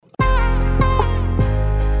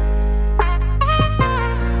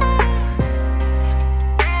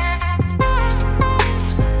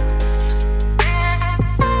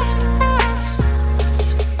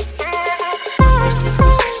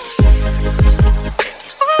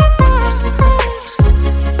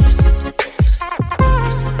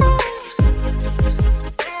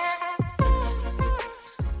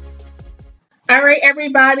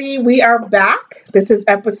everybody. We are back. This is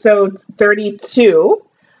episode 32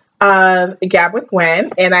 of Gab with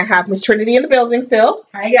Gwen, and I have Miss Trinity in the building still.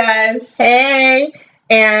 Hi, guys. Hey.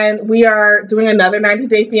 And we are doing another 90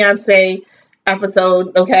 Day Fiancé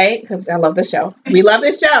episode, okay? Because I love this show. We love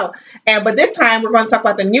this show. But this time we're going to talk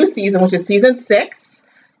about the new season, which is season 6,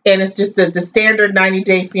 and it's just the standard 90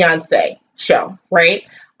 Day Fiancé show, right?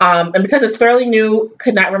 And because it's fairly new,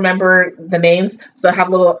 could not remember the names, so I have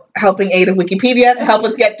a little helping aid of Wikipedia to help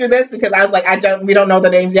us get through this, because I was like, we don't know the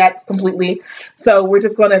names yet completely. So we're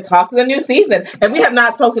just going to talk to the new season, and we have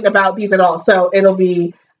not spoken about these at all, so it'll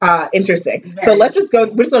be interesting. So let's just go.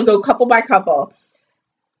 We're just going to go couple by couple.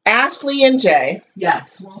 Ashley and Jay.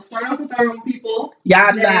 Yes, we'll start off with our own people.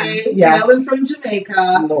 Yeah, Jay, yes. Melon from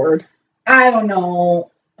Jamaica. Lord, I don't know.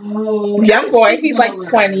 Oh, young boy. He's like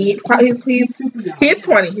 20. He's super young. He's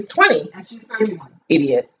 20. He's 20. And she's 31.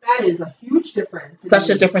 Idiot. That is a huge difference. Such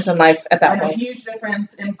a difference in life at that and point. A huge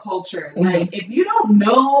difference in culture. Mm-hmm. Like, if you don't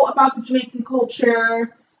know about the Jamaican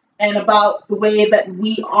culture and about the way that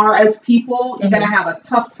we are as people, you're going to have a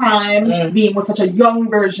tough time being with such a young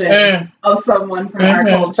version of someone from our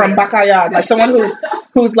culture. From Bacayard. Like someone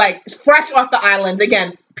who's like fresh off the island.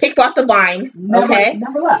 Again, picked off the vine. Never left.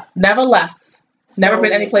 Never left. Never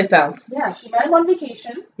been anyplace else. Yeah, she met him on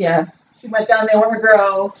vacation. Yes. She went down there with her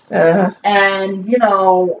girls. And,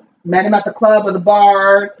 met him at the club or the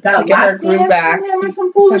bar. Got a lap dance back. From him or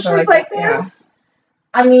some foolishness like this. Yeah.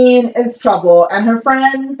 I mean, it's trouble. And her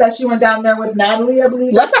friend that she went down there with, Natalie, I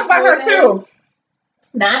believe. Let's talk about her too.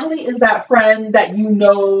 Natalie is that friend that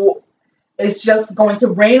is just going to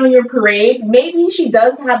rain on your parade. Maybe she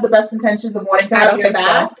does have the best intentions of wanting to have your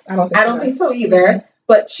back. I don't think so either. Mm-hmm.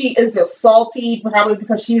 But she is just salty, probably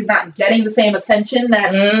because she's not getting the same attention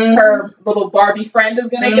that her little Barbie friend is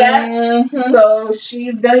going to get. So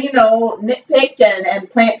she's going to, nitpick and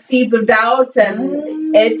plant seeds of doubt.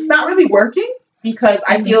 And it's not really working because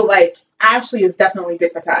I feel like Ashley is definitely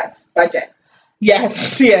dickmatized by Jen.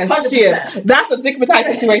 Yes, she is. 100%. She is. That's a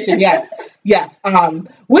dickmatized situation. Yes.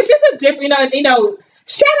 Which is a different, shout out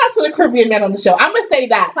to the Caribbean men on the show. I'm going to say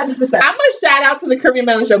that. 100%. I'm going to shout out to the Caribbean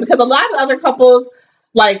men on the show because a lot of other couples,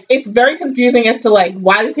 like, it's very confusing as to, like,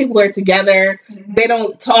 why these people are together. Mm-hmm. They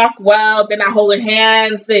don't talk well. They're not holding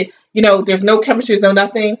hands. There's no chemistry, no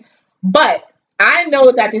nothing. But I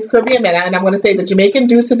know that these Caribbean men, and I'm going to say the Jamaican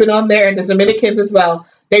dudes have been on there and the Dominicans as well,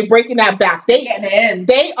 they breaking that back.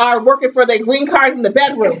 They are working for their green cards in the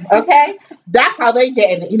bedroom, okay? That's how they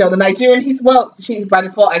get in. The Nigerian, she by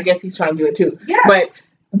default, I guess he's trying to do it too. Yeah. But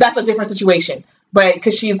that's a different situation. But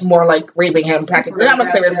because she's more like raping him practically. I'm not going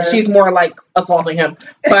to say raping him. She's more like assaulting him.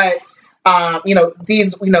 But,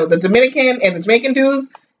 the Dominican and the Jamaican dudes,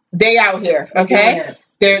 they out here, okay?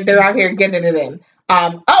 They're out here getting it in.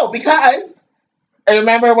 Because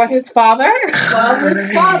remember what his father? Well,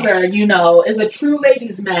 his father, is a true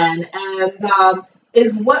ladies' man and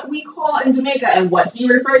is what we call in Jamaica and what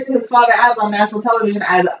he referred to his father as on national television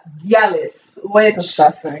as jealous. Which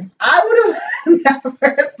disgusting. I would have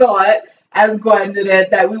never thought, as Gwen did it,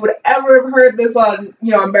 that we would ever have heard this on,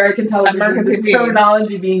 American television, this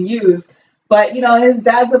terminology being used. But, his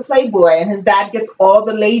dad's a playboy, and his dad gets all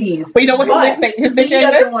the ladies. But you know what his nickname is? He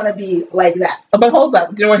doesn't want to be like that. But hold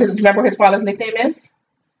up. Do you remember what his father's nickname is?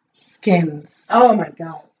 Skins. Oh, my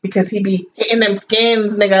God. Because he be hitting them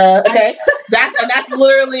skins, nigga. Okay? that's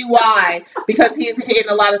literally why. Because he's hitting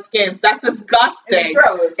a lot of skins. That's disgusting. It's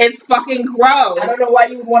gross. It's fucking gross. I don't know why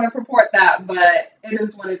you would want to purport that, but it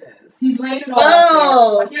is what it is. He's laying it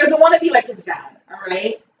all out there. He doesn't want to be like his dad, all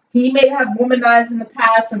right? He may have womanized in the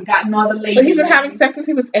past and gotten all the ladies. But he's been having sex since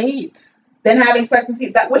he was 8. Been having sex since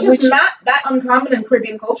which is not that uncommon in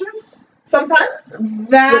Caribbean cultures. Sometimes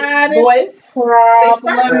that is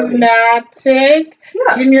problematic.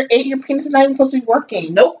 Yeah. When you're 8, your penis is not even supposed to be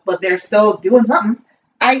working. Nope, but they're still doing something.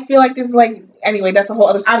 I feel like there's anyway. That's a whole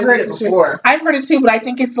other. I've heard it before. I've heard it too, but I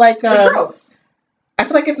think it's like it's gross. I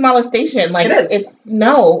feel like it's molestation. Like it is. It's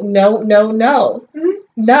no. Mm-hmm.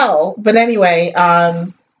 No, but anyway.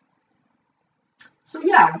 So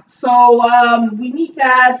we meet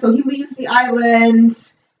Dad. So he leaves the island,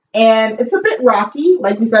 and it's a bit rocky,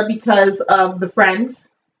 like we said, because of the friend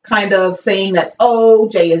kind of saying that,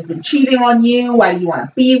 Jay has been cheating on you. Why do you want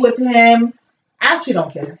to be with him? Ashley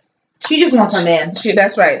don't care. She just wants her man.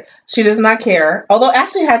 That's right. She does not care. Although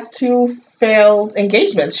Ashley has 2 failed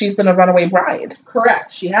engagements. She's been a runaway bride.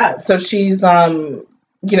 Correct. She has. So she's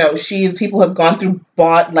people have gone through,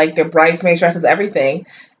 bought like their bridesmaid dresses, everything,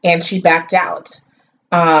 and she backed out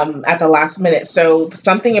at the last minute. So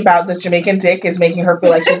something about this Jamaican dick is making her feel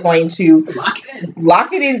like she's going to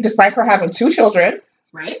lock it in, despite her having 2 children.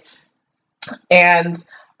 Right. And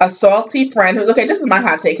a salty friend who's okay. This is my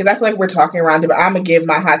hot take because I feel like we're talking around it, but I'm gonna give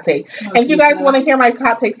my hot take. And if you guys want to hear my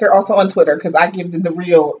hot takes, they're also on Twitter because I give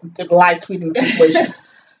the live tweeting situation.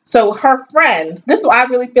 So her friend, this is what I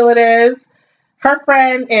really feel it is. Her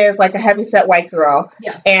friend is like a heavyset white girl.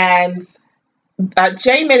 Yes. And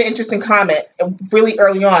Jay made an interesting comment really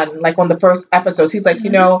early on, like on the first episodes. He's like, you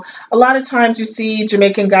know, a lot of times you see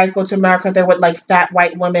Jamaican guys go to America, they're with like fat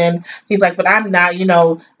white women. He's like, but I'm not, you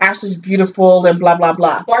know, Ashley's beautiful and blah, blah,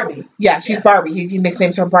 blah. Barbie. Yeah, she's Barbie. He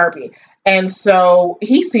nicknames her Barbie. And so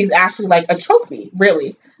he sees Ashley like a trophy,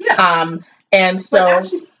 really. Yeah. And so. But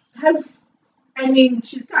Ashley has, I mean,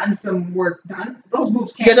 she's gotten some work done. Those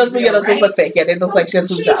boobs can't those be real, boobs right? look fake. Yeah, they look like she has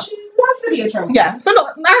boobs up. She wants to be a trophy. Yeah, so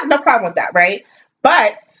no problem with that, right?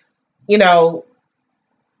 But, you know,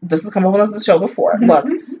 this has come up on the show before. Look,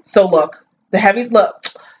 the heavy look.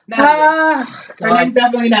 Her name's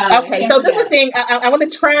definitely not. Okay, so this is the thing. I want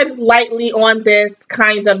to tread lightly on this,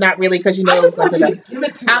 kind of, not really, because you know it's going to give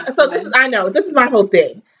it to us. So this is my whole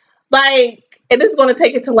thing. Like, and this is going to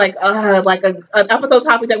take it to like an episode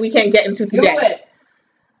topic that we can't get into today. Do it.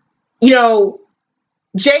 You know,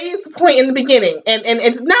 Jay's point in the beginning, and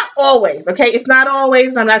it's not always, okay? It's not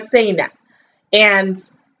always, I'm not saying that. And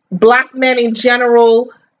Black men in general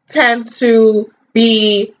tend to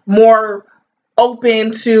be more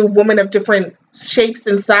open to women of different shapes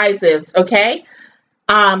and sizes, okay?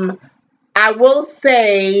 I will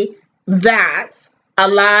say that a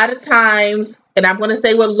lot of times, and I'm going to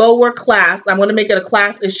say with lower class, I'm going to make it a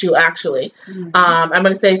class issue, actually. I'm going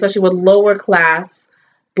to say especially with lower class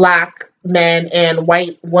Black men and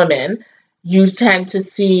white women, you tend to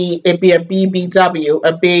see it be a BBW,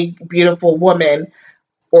 a big, beautiful woman,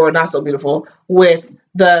 or not so beautiful, with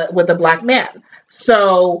the Black man.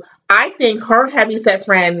 So I think her heavyset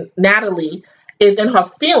friend, Natalie, is in her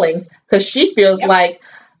feelings because she feels like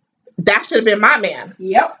that should have been my man.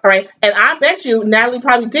 Yep. All right. And I bet you Natalie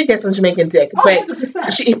probably did get some Jamaican dick. Oh, but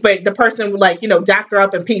 100%. But the person, like, you know, dapped her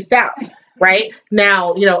up and pieced out. Right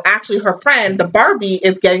now, you know, actually her friend, the Barbie,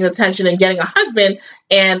 is getting attention and getting a husband,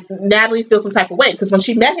 and Natalie feels some type of way because when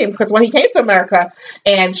she met him, because when he came to America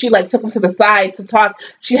and she like took him to the side to talk,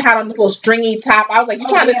 she had on this little stringy top. I was like, you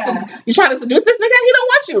trying to seduce this nigga? He don't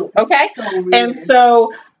want you, okay? So and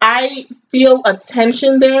so I feel a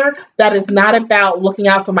tension there that is not about looking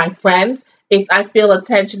out for my friend. I feel a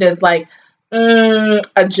tension is like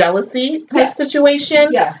a jealousy type situation.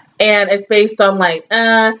 Yes. And it's based on like,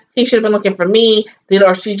 he should have been looking for me,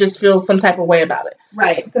 or she just feels some type of way about it.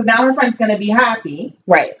 Right. Because now her friend's going to be happy.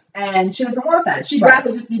 Right. And she doesn't want that. She'd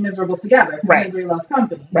rather just be miserable together. Right. Misery loves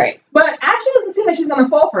company. Right. But Ashley doesn't seem like she's going to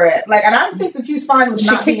fall for it. Like, and I don't think that she's fine with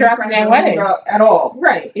not being friends with wedding at all.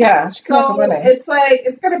 Right. Yeah. So it's like,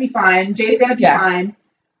 it's going to be fine. Jay's going to be fine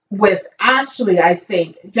with Ashley, I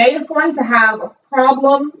think. Jay is going to have a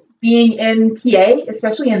problem being in PA,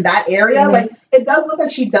 especially in that area. Like, it does look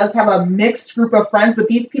like she does have a mixed group of friends, but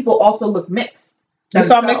these people also look mixed. You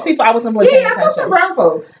saw mixed people? I wasn't really paying attention. I saw some brown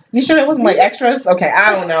folks. You sure it wasn't like extras? Okay,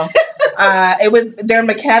 I don't know. They're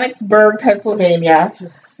Mechanicsburg, Pennsylvania. Which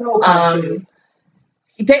is so country.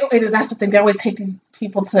 That's the thing. They always take these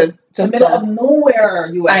people to just the middle of nowhere,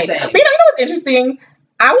 USA. But you know what's interesting?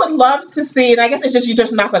 I would love to see, and I guess it's just you're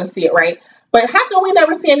just not going to see it, right? But how come we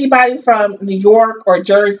never see anybody from New York or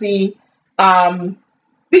Jersey?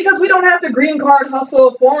 Because we don't have to green card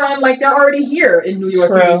hustle foreign. Like, they're already here in New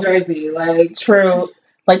York and New Jersey. Like, true.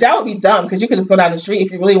 Like, that would be dumb because you could just go down the street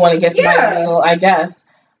if you really want to get somebody legal, I guess.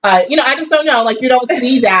 You know, I just don't know. Like, you don't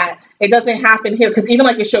see that. It doesn't happen here. Because even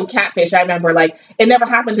like the show Catfish, I remember, like, it never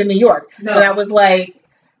happened in New York. No. And I was like,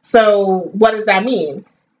 so what does that mean?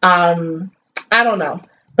 I don't know.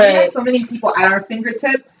 But we have so many people at our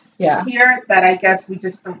fingertips here that I guess we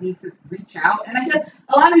just don't need to reach out. And I guess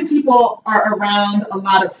a lot of these people are around a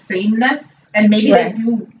lot of sameness, and maybe they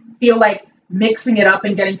do feel like mixing it up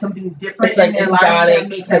and getting something different in their lives that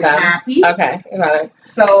makes them happy. Okay, got it.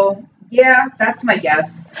 So yeah, that's my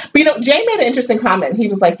guess. But you know, Jay made an interesting comment. He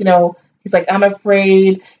was like, you know, he's like, I'm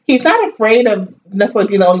afraid. He's not afraid of necessarily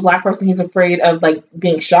being the only Black person. He's afraid of like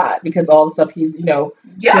being shot because all the stuff he's, you know,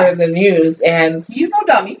 heard in the news. And he's no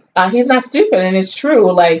dummy. He's not stupid. And it's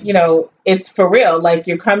true. Like, you know, it's for real. Like,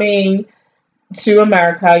 you're coming to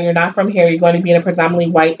America. You're not from here. You're going to be in a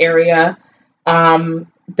predominantly white area.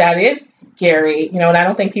 That is scary, you know, and I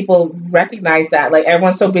don't think people recognize that. Like,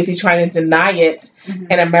 everyone's so busy trying to deny it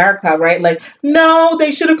in America, right? Like, no,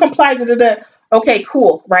 they should have complied. Okay,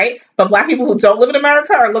 cool, right? But Black people who don't live in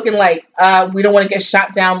America are looking like, we don't want to get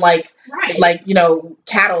shot down like Right. like,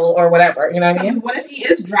 cattle or whatever. You know what I mean? What if he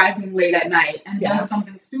is driving late at night and does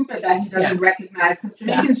something stupid that he doesn't recognize? Because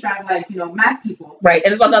Jamaicans drive like, mad people. Right.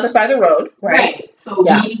 And it's on the other side of the road. Right. So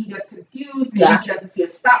maybe he gets confused. Maybe he doesn't see a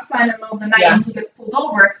stop sign in the middle of the night and he gets pulled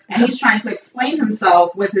over and he's trying to explain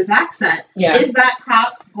himself with his accent. Yeah. Is that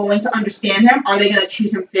cop going to understand him? Are they going to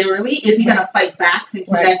treat him fairly? Is he going to fight back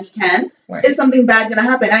thinking that he can? Right. Is something bad going to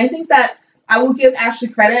happen? And I think that I will give Ashley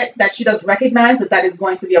credit that she does recognize that is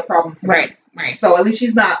going to be a problem for her. Right. So at least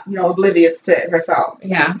she's not, oblivious to herself.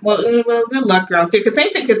 Yeah. Well, good luck, girls. Because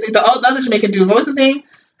same thing. Because the other Jamaican dude, what was his name?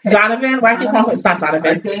 Okay. Donovan. Why do you call him? It's not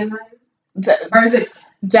Donovan. Damon. Or is it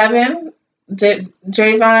Devin?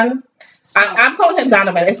 Javon? I'm calling him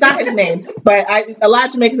Donovan. It's not his name, but a lot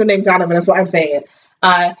of Jamaicans are named Donovan. That's why I'm saying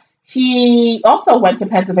it. He also went to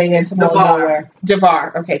Pennsylvania into the middle of nowhere.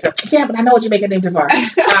 DeVar. Okay. So, yeah, but I know a Jamaican named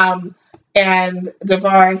DeVar. And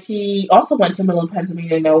DeVar, he also went to middle of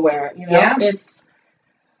Pennsylvania nowhere.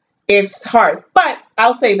 It's hard. But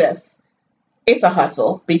I'll say this. It's a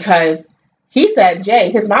hustle because he said,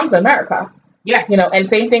 Jay, his mom's in America. Yeah. And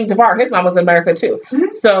same thing, DeVar, his mom was in America too.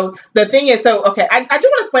 Mm-hmm. So the thing is, okay, I do want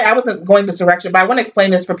to explain, I wasn't going this direction, but I want to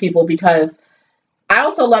explain this for people because I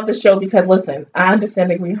also love the show because, listen, I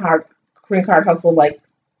understand the green card hustle, like,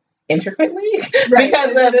 intricately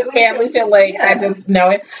because of family shit. Like, I just know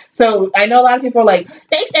it. So I know a lot of people are like,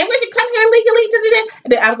 everyone should come here legally.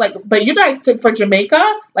 And then I was like, but you guys took for Jamaica,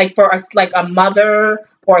 like for us, like a mother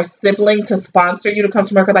or a sibling to sponsor you to come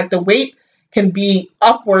to America, like the wait can be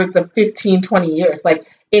upwards of 15, 20 years. Like,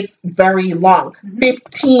 it's very long.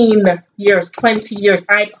 15 years, 20 years.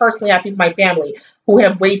 I personally have people in my family who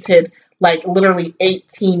have waited like literally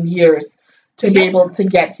 18 years to be able to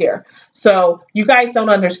get here. So you guys don't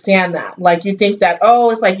understand that. Like, you think that,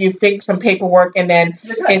 it's like you fix some paperwork and then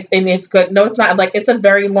it's good. No, it's not. Like, it's a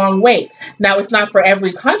very long wait. Now, it's not for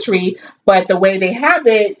every country, but the way they have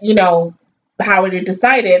it, how it is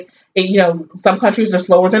decided, some countries are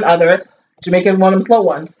slower than others. Jamaica is one of them slow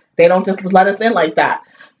ones. They don't just let us in like that.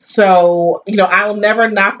 So, I'll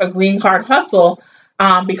never knock a green card hustle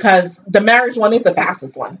because the marriage one is the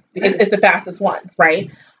fastest one. It's the fastest one,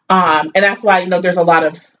 right? And that's why, there's a lot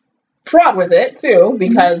of fraud with it too,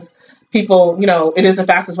 because people, it is the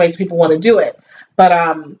fastest way people want to do it. But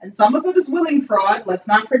and some of it is willing fraud. Let's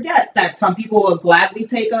not forget that some people will gladly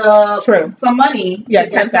take some money to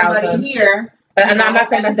get somebody here. And I'm not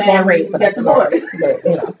saying that's the going rate, but that's the going rate.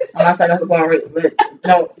 I'm not saying that's the going rate, but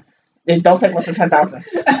no, it don't take less than 10,000.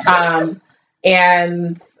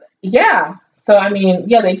 And so I mean,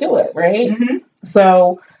 they do it, right? Mm-hmm.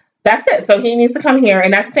 So that's it. So he needs to come here,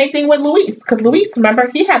 and that's the same thing with Luis, because Luis, remember,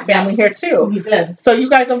 he had family here too. He did. So you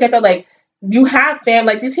guys don't get that, like, you have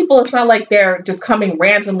family, like, these people, it's not like they're just coming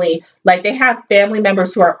randomly. Like, they have family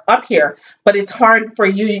members who are up here, but it's hard for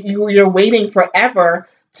you're waiting forever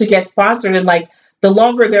to get sponsored, and like, the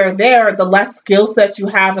longer they're there, the less skill sets you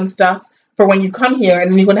have and stuff for when you come here, and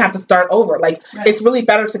then you're going to have to start over. Like, it's really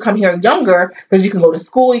better to come here younger because you can go to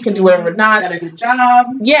school, you can do whatever not. Got a good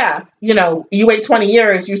job. Yeah. You wait 20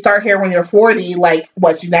 years, you start here when you're 40, like,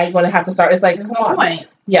 now you're going to have to start. It's like, there's no point.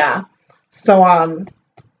 Yeah. So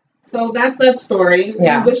that's that story.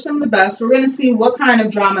 We wish them the best. We're going to see what kind of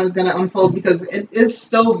drama is going to unfold because it is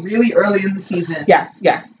still really early in the season. Yes.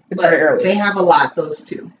 It's very early. They have a lot, those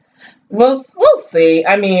two. We'll see.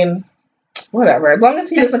 I mean, whatever. As long as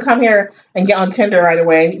he doesn't come here and get on Tinder right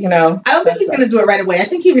away, I don't think he's going to do it right away. I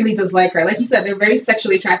think he really does like her. Like you said, they're very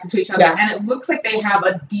sexually attracted to each other. Yeah. And it looks like they have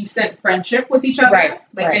a decent friendship with each other. Right.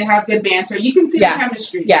 They have good banter. You can see the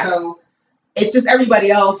chemistry. Yeah. So it's just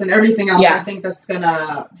everybody else and everything else. I think that's going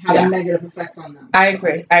to have a negative effect on them. I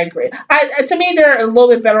agree. To me, they're a little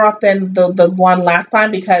bit better off than the one last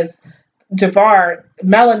time because DeVar,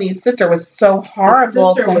 Melanie's sister, was so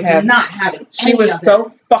horrible to him. Not having she was so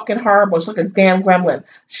fucking horrible. She's like a damn gremlin.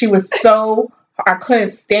 She was so I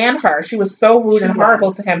couldn't stand her. She was so rude and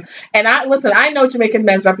horrible to him. And I know Jamaican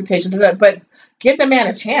men's reputation, but give the man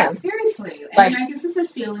a chance. Seriously. And your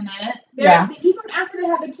sister's feeling it. Even after they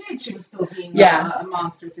had the kid, she was still being a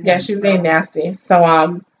monster to him. Yeah, she's being nasty.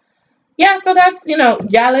 So so that's,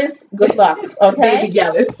 Gallus, good luck, okay? Baby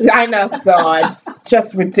Gallus. I know, God.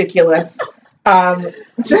 Just ridiculous. We got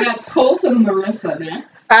Colt and Larissa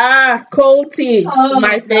next. Colty.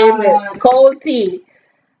 My favorite. Colty.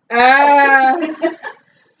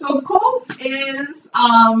 So Colt is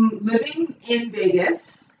living in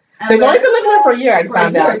Vegas. They've only been living there for a year, I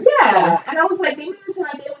found out. Yeah. And I was like, maybe this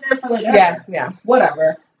time they were there for like ever. Yeah.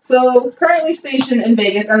 Whatever. So currently stationed in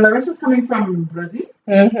Vegas, and Larissa's coming from Brazil.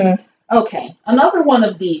 Mm-hmm. Okay, another one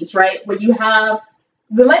of these, right, where you have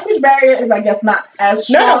the language barrier is, I guess, not as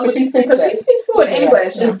strong with these two because she speaks fluent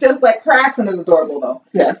English. Yeah. It's just like her accent is adorable, though.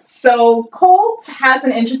 Yes. So Colt has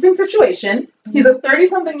an interesting situation. He's a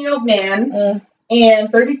 30-something-year-old man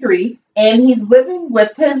and 33, and he's living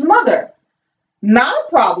with his mother. Not a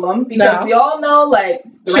problem because we all know, like,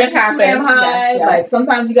 the rent is too damn high. Yes. Like,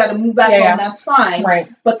 sometimes you got to move back home. That's fine. Right.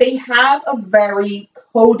 But they have a very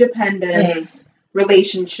codependent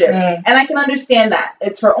relationship, and I can understand that.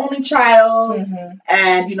 It's her only child,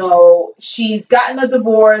 and you know, she's gotten a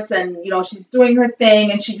divorce, and you know, she's doing her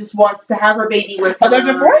thing, and she just wants to have her baby with her. Are they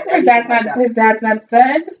divorced, or his dad's not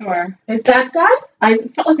dead, or is that God? I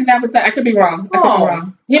felt like his dad was dead. I could be wrong.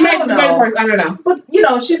 He might be divorced. I don't know. But you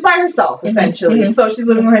know, she's by herself essentially, so she's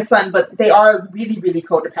living with her son. But they are really, really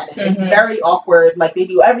codependent. It's very awkward. Like they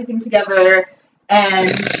do everything together, and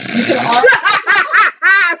you can also.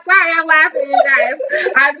 Sorry, I'm laughing, you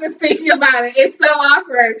guys. I'm just thinking about it. It's so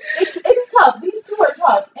awkward. It's tough. These two are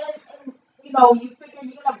tough, and you know, you figure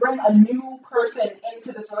you're gonna bring a new person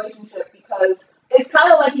into this relationship because it's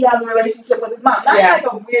kind of like he has a relationship with his mom. Not in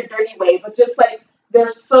like a weird, dirty way, but just like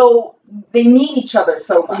they need each other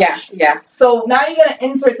so much. Yeah. So now you're gonna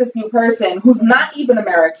insert this new person who's not even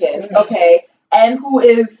American, okay, and who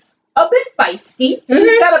is a bit feisty.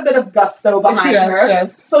 She's got a bit of gusto behind her.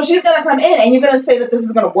 Yes. So she's going to come in and you're going to say that this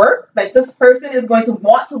is going to work? Like this person is going to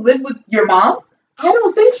want to live with your mom? I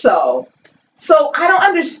don't think so. So I don't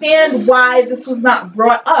understand why this was not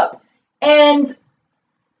brought up. And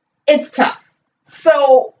it's tough.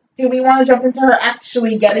 So do we want to jump into her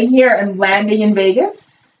actually getting here and landing in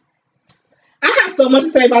Vegas? I have so much to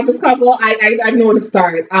say about this couple. I know where to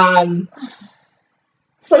start.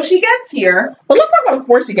 So she gets here. But let's talk about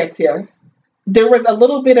before she gets here. There was a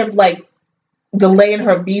little bit of like delay in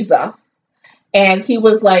her visa. And he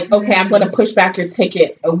was like, okay, I'm going to push back your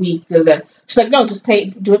ticket a week. She's like, no, just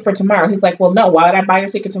do it for tomorrow. He's like, well, no, why would I buy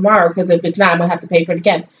your ticket tomorrow? Because if it's not, I'm going to have to pay for it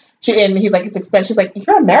again. And he's like, it's expensive. She's like,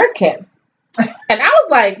 you're American. And I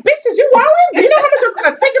was like, bitch, is you wildin'? Do you know how much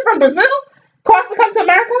a ticket from Brazil costs to come to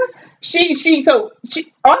America? She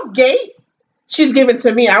off gate. She's given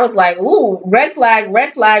to me. I was like, ooh, red flag,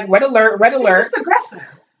 red alert. She's just aggressive.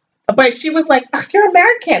 But she was like, oh, you're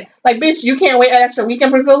American. Like, bitch, you can't wait an extra week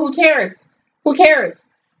in Brazil. Who cares?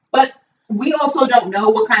 But we also don't know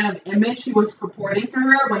what kind of image he was purporting to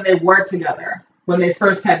her when they were together, when they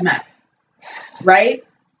first had met. Right?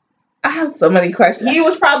 I have so many questions. He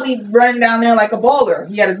was probably running down there like a baller.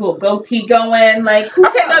 He had his little goatee going. Like,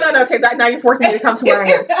 okay, no. Okay, now you're forcing me to come to where I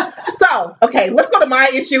am. So, okay, let's go to my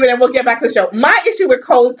issue and then we'll get back to the show. My issue with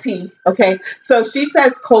cold tea. Okay, so she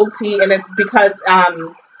says cold tea, and it's because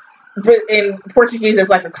in Portuguese it's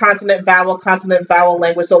like a consonant vowel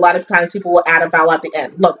language. So a lot of times people will add a vowel at the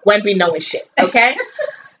end. Look, Gwen be knowing shit. Okay,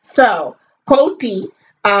 so cold tea.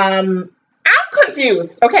 I'm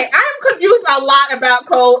confused. Okay, I'm confused a lot about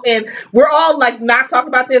Cole, and we're all like not talking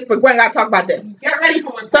about this, but Gwen gotta talk about this. Get ready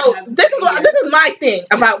for it. So this is my thing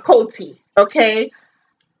about Cole T. Okay,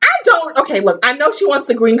 look, I know she wants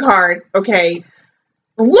the green card. Okay,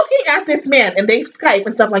 looking at this man and they Skype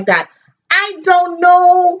and stuff like that, I don't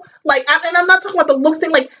know. Like, and I'm not talking about the looks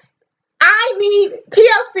thing. Like,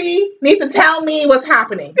 TLC needs to tell me what's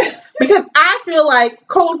happening because I feel like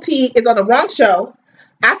Cole T is on the wrong show.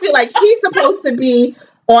 I feel like he's supposed to be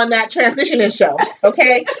on that transitioning show,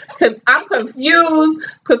 okay? Because I'm confused.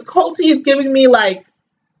 Because Colty is giving me like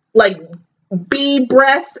bee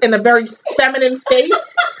breasts and a very feminine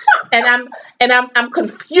face, and I'm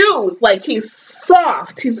confused. Like he's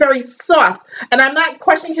soft. He's very soft, and I'm not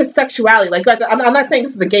questioning his sexuality. Like guys, I'm not saying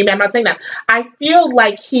this is a gay man. I'm not saying that. I feel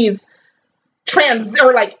like he's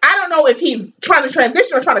I don't know if he's trying to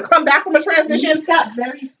transition or trying to come back from a transition. He's got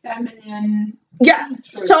very feminine. Yeah,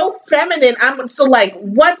 so feminine. I'm so like,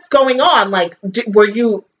 what's going on? Like, did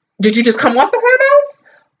you just come off the hormones,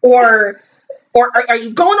 or are you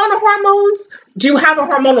going on the hormones? Do you have a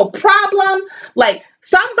hormonal problem? Like,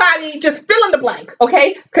 somebody just fill in the blank,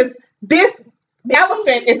 okay? Because this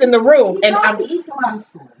elephant is in the room, and he eats a lot of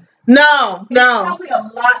soy. No. Probably a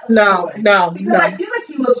lot of soy. No. Because I feel like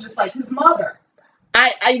he looks just like his mother.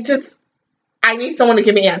 I need someone to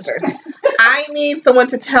give me answers. I need someone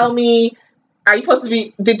to tell me. Are you supposed to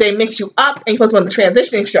be, did they mix you up and you're supposed to be on the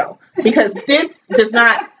transitioning show? Because this does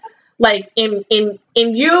not, like, in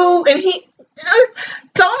you and he,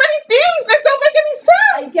 so many things that don't make any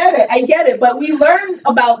sense. I get it. But we learned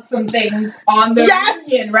about some things on the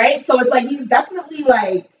reunion, right? So it's like, he's definitely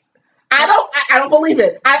like, I don't believe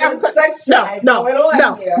it. No.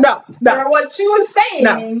 For what she was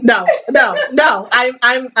saying. No.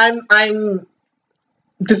 I'm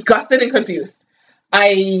disgusted and confused.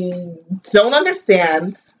 I don't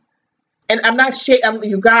understand. and I'm not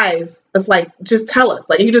you guys, it's like, just tell us.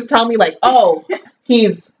 Like, you just tell me, like, oh,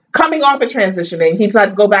 he's coming off of transitioning. He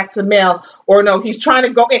decided to go back to male, or no, he's trying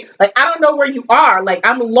to go in. Like, I don't know where you are. Like,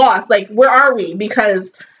 I'm lost. Like, where are we?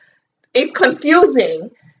 Because it's confusing.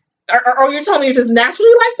 Or you're telling me you're just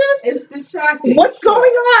naturally like this? It's distracting. What's going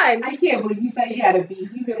on? I can't believe you said he had a B.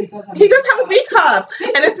 He really does have. He does have a B cup,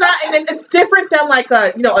 and it's not, and it's different than like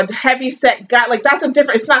a heavy set guy. Like, that's a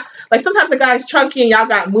different. It's not like sometimes a guy's chunky and y'all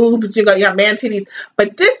got moves, you got man titties,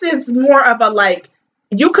 but this is more of a like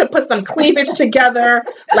you could put some cleavage together.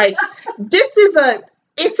 Like, this is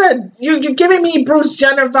you're giving me Bruce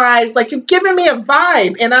Jenner vibes. Like, you're giving me a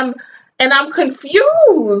vibe, and I'm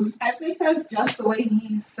confused. I think that's just the way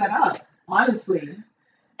he's set up, honestly.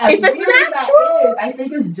 It's just natural. I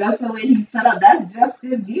think it's just the way he's set up. That's just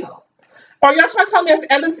his deal. Or y'all trying to tell me at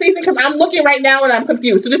the end of the season? Because I'm looking right now and I'm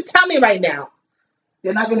confused. So just tell me right now.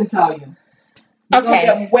 They're not going to tell you. We're going to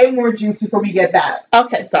get way more juice before we get that.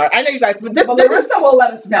 Okay, sorry. I know you guys, but Larissa will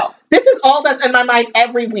let us know. This is all that's in my mind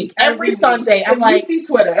every week. Every Sunday. I'm like, you see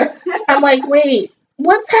Twitter. I'm like, wait,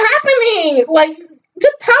 what's happening? Like,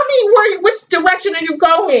 just tell me which direction are you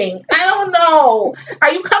going? I don't know.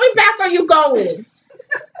 Are you coming back or are you going?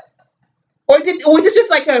 Or was it just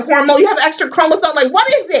like a hormone? You have extra chromosome? Like, what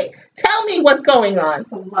is it? Tell me what's going on.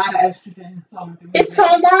 It's a lot of estrogen flowing through. It's so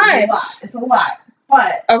much. It's a lot.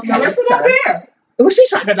 But Marissa's up here. Was she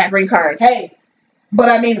trying for that green card? Hey. But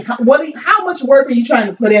I mean, how much work are you trying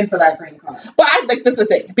to put in for that green card? Well, this is the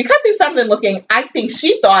thing. Because he's feminine looking, I think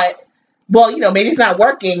she thought, well, maybe it's not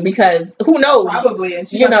working because who knows? Probably, and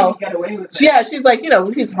she doesn't get away with it. Yeah, she's like,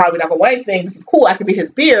 he's probably not gonna wear thing. This is cool. I could be his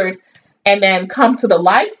beard. And then come to the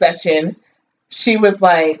live session, she was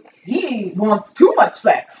like, he wants too much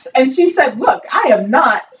sex. And she said, look, I am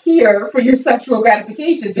not here for your sexual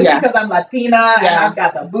gratification just because I'm Latina and I've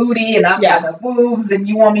got the booty and I've got the boobs and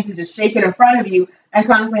you want me to just shake it in front of you and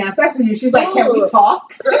constantly have sex with you. She's like, can we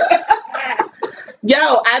talk?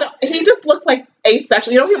 He just looks like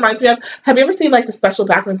asexual. You know what he reminds me of? Have you ever seen like the special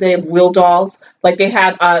back in the day of Real Dolls? Like they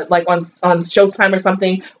had like on Showtime or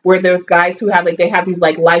something where there's guys who have they have these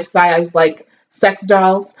like life size like sex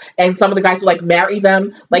dolls, and some of the guys would like marry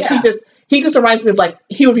them. Like he just reminds me of like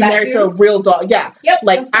he would be married to a real doll. Yeah. Yep.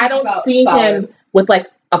 Like I don't see him with like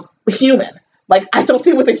a human. Like I don't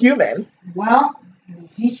see him with a human. Well,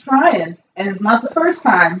 he's trying, and it's not the first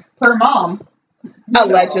time. Per mom.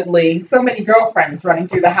 Allegedly. So many girlfriends running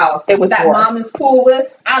through the house. It was that mom is cool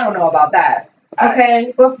with. I don't know about that.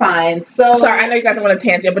 Okay. But fine. So sorry, I know you guys don't want a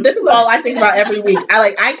tangent, but this is all I think about every week.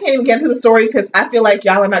 I can't even get into the story because I feel like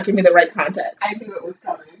y'all are not giving me the right context. I knew it was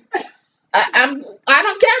coming. I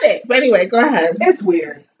don't get it. But anyway, go ahead. It's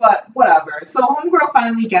weird, but whatever. So homegirl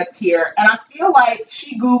finally gets here, and I feel like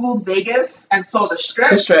she Googled Vegas and saw the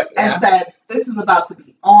strip and said, this is about to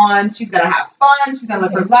be on. She's going to have fun. She's going to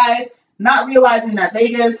live her life. Not realizing that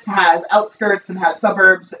Vegas has outskirts and has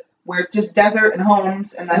suburbs where it's just desert and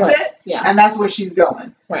homes, and that's it. Yeah. And that's where she's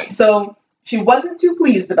going. Right. So she wasn't too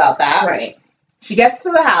pleased about that. Right. She gets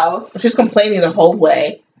to the house. She's complaining the whole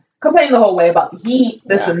way. Complaining the whole way about the heat,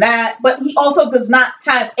 this and that. But he also does not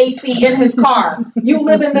have AC in his car. You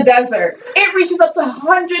live in the desert. It reaches up to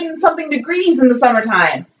 100 and something degrees in the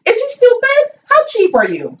summertime. Is he stupid? How cheap are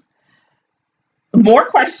you? More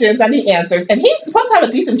questions than he answers, and he's supposed to have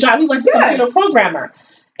a decent job. He's like a computer programmer,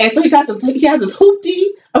 and so he has this hoopty.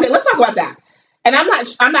 Okay, let's talk about that. And I'm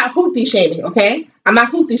not hoopty shaming. Okay, I'm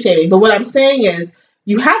not hoopty shaming, but what I'm saying is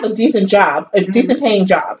you have a decent job, a decent paying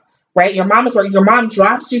job, right? Your mom is working. Your mom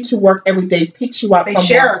drops you to work every day, picks you up. They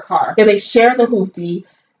share a car. Yeah, they share the hoopty,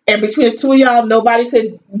 and between the two of y'all, nobody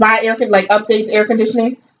could buy update the air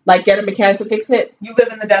conditioning, like get a mechanic to fix it. You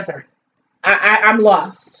live in the desert. I'm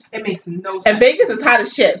lost. It makes no sense. And Vegas is hot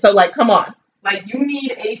as shit. So, come on. Like, you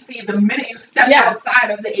need AC the minute you step outside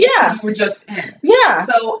of the AC you were just in. Yeah.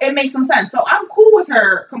 So, it makes some sense. So, I'm cool with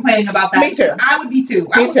her complaining about that. Me too. I would be too.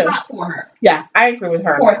 I was hot for her. Yeah, I agree with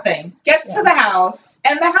her. Poor thing. Gets to the house,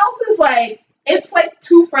 and the house is it's like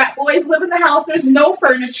two frat boys live in the house. There's no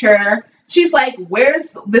furniture. She's like,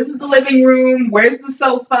 this is the living room. Where's the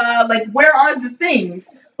sofa? Like, where are the things?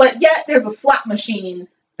 But yet, there's a slot machine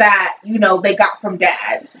that they got from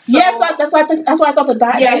dad. So, that's why I thought the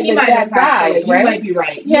dad. Yeah, he might have died. Right? You might be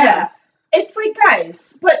right. Yeah. It's like,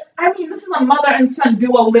 guys, but I mean, this is a mother and son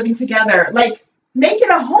duo living together. Like, make it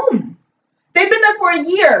a home. They've been there for a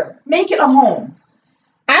year. Make it a home.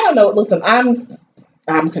 I don't know. Listen,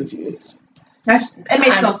 I'm confused. It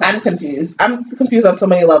makes no sense. I'm confused. I'm confused on so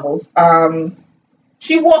many levels.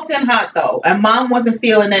 She walked in hot, though, and Mom wasn't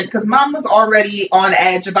feeling it because Mom was already on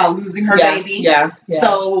edge about losing her baby. Yeah.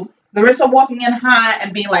 So Larissa walking in hot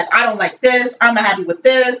and being like, I don't like this. I'm not happy with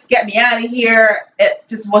this. Get me out of here. It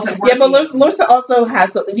just wasn't working. Yeah, but Larissa also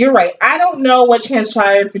has. You're right. I don't know what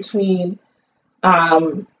transpired between,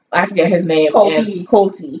 I forget his name,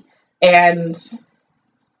 Colty and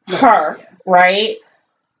her, right?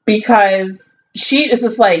 Because she is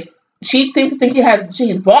just like, she seems to think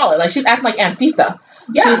she's balling. Like, she's acting like Anfisa.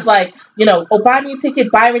 Yeah. She's like, buy me a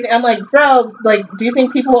ticket, buy everything. I'm like, girl, like, do you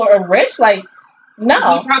think people are rich? Like, no.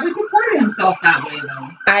 He probably comported himself that way, though.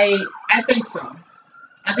 I think so.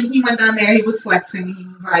 I think he went down there, he was flexing. He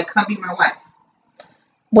was like, come be my wife.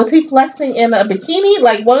 Was he flexing in a bikini?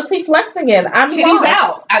 Like, what was he flexing in? Titties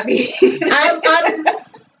out. I mean,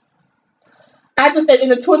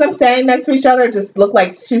 and the two of them standing next to each other just look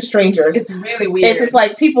like two strangers. It's really weird. It's just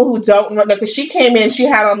like people who don't know, because she came in, she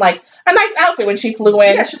had on like a nice outfit when she flew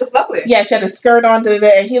in. Yeah, she looked lovely. Yeah, she had a skirt on,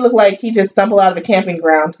 and he looked like he just stumbled out of a camping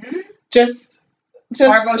ground. Mm-hmm. Just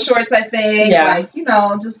cargo shorts, I think. Yeah. Like,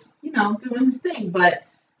 doing his thing. But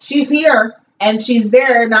she's here. And she's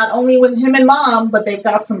there not only with him and mom, but they've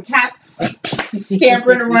got some cats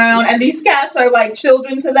scampering around. And these cats are like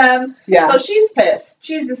children to them. Yeah. So she's pissed.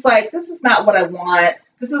 She's just like, this is not what I want.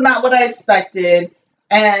 This is not what I expected.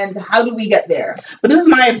 And how do we get there? But this is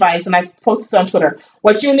my advice, and I posted on Twitter.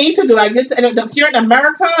 What you need to do, and if you're in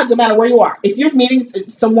America, it doesn't matter where you are. If you're meeting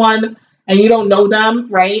someone and you don't know them,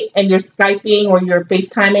 right, and you're Skyping or you're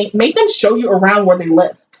FaceTiming, make them show you around where they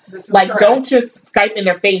live. Like, correct. Don't just Skype in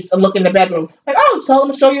their face and look in the bedroom. Like, oh, tell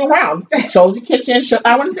them to show you around. Show the kitchen.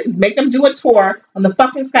 I want to make them do a tour on the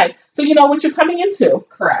fucking Skype so you know what you're coming into.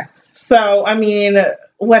 Correct. So, I mean,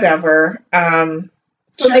 whatever.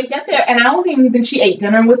 So they get there, and I don't even think she ate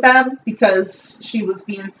dinner with them because she was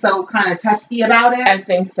being so kind of testy about it. I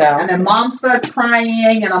think so. And then mom starts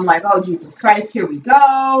crying, and I'm like, oh, Jesus Christ, here we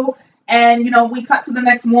go. And, we cut to the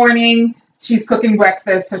next morning. She's cooking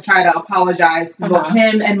breakfast to try to apologize to both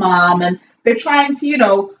him and mom. And they're trying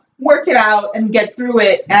to, work it out and get through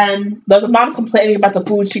it. And the mom's complaining about the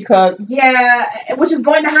food she cooked. Yeah, which is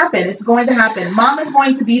going to happen. It's going to happen. Mom is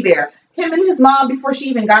going to be there. Him and his mom, before she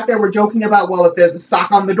even got there, were joking about, well, if there's a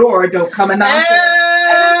sock on the door, don't come and knock it. And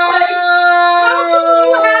it's like, how can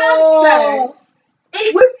you have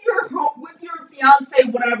sex with your fiance,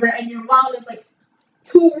 whatever, and your mom is like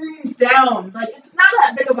 2 rooms down? Like, it's not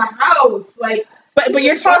that big of a house. Like, but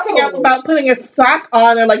you're talking about putting a sock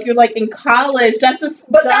on, or like you're like in college. That's disgusting.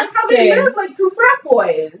 But that's how they live, like 2 frat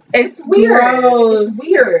boys. It's weird. Gross.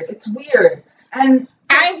 It's weird. And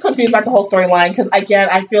I'm confused about the whole storyline because, again,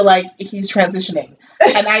 I feel like he's transitioning.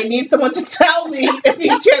 And I need someone to tell me if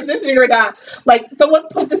he's transitioning or not. Like, someone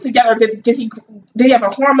put this together. Did he have a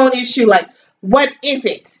hormone issue? Like, what is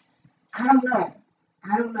it? I don't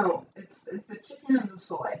know. It's the chicken and the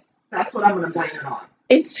soy. That's what I'm going to blame it on.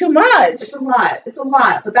 It's too much. It's a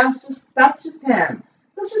lot. But that's just him.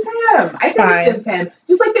 That's just him. I think it's just him.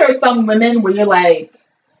 Just like there are some women where you're like,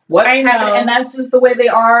 what's happening? And that's just the way they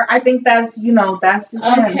are. I think that's just him.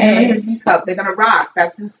 Him and his B cup. They're going to rock.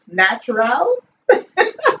 That's just natural.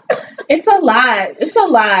 It's a lot.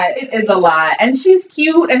 It is a lot. And she's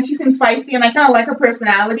cute and she seems feisty and I kind of like her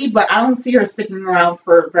personality, but I don't see her sticking around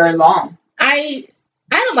for very long. I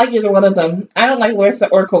don't like either one of them. I don't like Larissa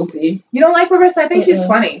or Colty. You don't like Larissa? I think she's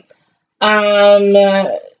funny.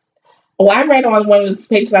 I read on one of the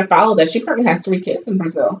pages I followed that she probably has 3 kids in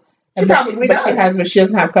Brazil. She probably does. But she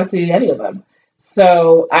doesn't have custody of any of them.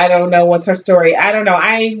 So I don't know what's her story. I don't know.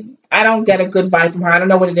 I don't get a good vibe from her. I don't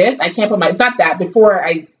know what it is. I can't put it's not that. Before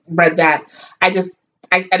I read that, I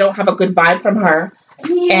don't have a good vibe from her.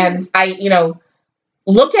 Yeah. And I,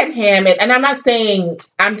 look at him and I'm not saying,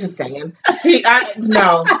 I'm just saying,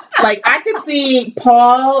 no, like I could see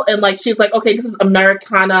Paul and like, she's like, okay, this is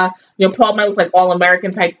Americana. Paul might look like all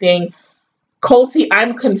American type thing. Colty,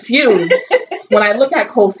 I'm confused when I look at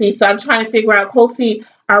Colty. So I'm trying to figure out, Colty,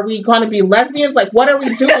 are we going to be lesbians? Like, what are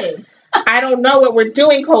we doing? I don't know what we're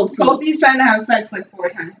doing, Colty. Colty's trying to have sex like 4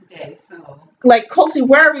 times a day, so. Like, Colty,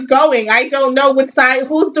 where are we going? I don't know what side,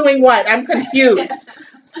 who's doing what. I'm confused.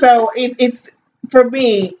 So it's for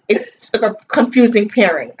me, it's a confusing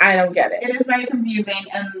pairing. I don't get it. It is very confusing,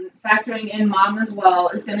 and factoring in mom as well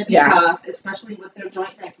is going to be tough, especially with their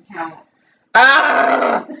joint bank account.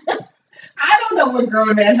 I don't know what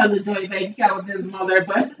grown man has a joint bank account with his mother,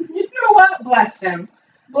 but you know what? Bless him.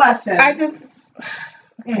 I just,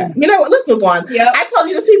 you know what? Let's move on. Yep. I told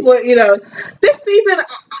you, just people, this season,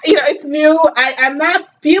 it's new. I'm not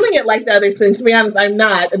feeling it like the other season. To be honest, I'm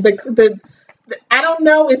not. I don't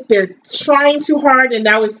know if they're trying too hard and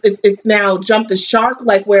now it's now jumped the shark,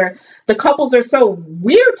 like where the couples are so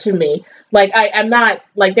weird to me. Like I'm not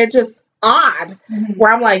like they're just odd.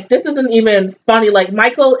 Where I'm like, this isn't even funny. Like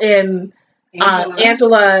Michael and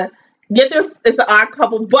Angela get there. It's an odd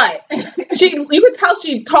couple, but you can tell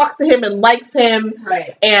she talks to him and likes him,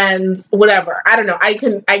 right? And whatever. I don't know. I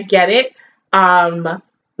get it.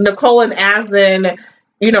 Nicole and Asin,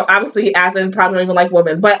 obviously Asin probably don't even like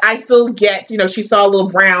women, but I still get, she saw a little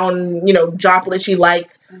brown, droplet she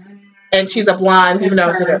liked, and she's a blonde, even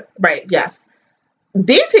though right, yes.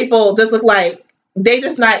 These people just look like they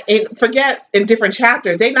just not forget in different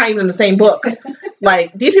chapters. They're not even in the same book.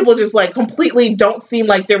 Like these people just like completely don't seem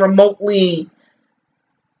like they're remotely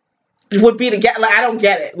would be together. Like I don't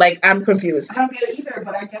get it. Like I'm confused. I don't get it either.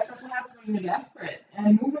 But I guess that's what happens when you're desperate.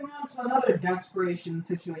 And moving on to another desperation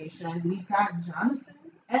situation, we got Jonathan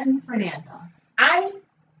and Fernanda. I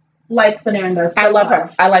like Fernanda. So I love her.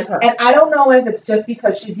 I like her. And I don't know if it's just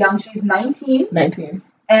because she's young. She's 19. 19.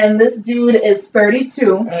 And this dude is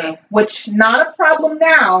 32, which not a problem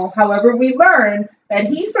now. However, we learned that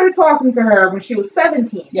he started talking to her when she was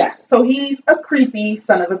 17. Yes. So he's a creepy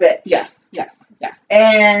son of a bitch. Yes. Yes. Yes.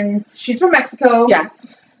 And she's from Mexico.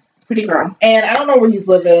 Yes. Pretty girl. And I don't know where he's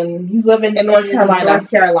living. He's living in North Carolina. North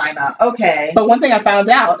Carolina. Okay. But one thing I found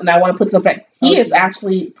out, and I want to put something, he is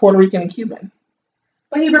actually Puerto Rican and Cuban.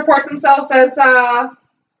 But he reports himself as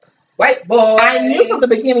white boy. I knew from the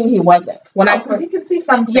beginning he wasn't. Because you can see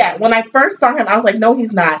something. Yeah, when I first saw him, I was like, no,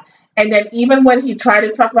 he's not. And then even when he tried to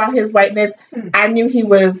talk about his whiteness, I knew he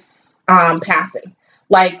was passing.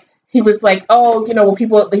 Like, he was like, oh, well,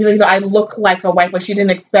 people, I look like a white boy. She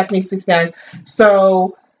didn't expect me to speak Spanish.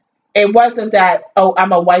 So it wasn't that, oh,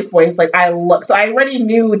 I'm a white boy. It's like, I look. So I already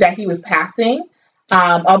knew that he was passing.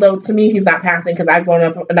 Although to me, he's not passing because I've grown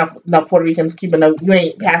up enough Puerto Ricans, Cuban, you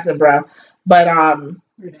ain't passing, bro. But,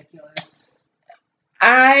 ridiculous.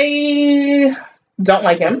 I don't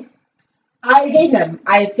like him. I hate him.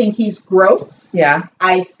 I think he's gross. Yeah.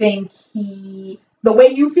 I think the way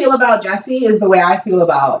you feel about Jesse is the way I feel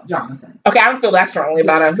about Jonathan. Okay, I don't feel that strongly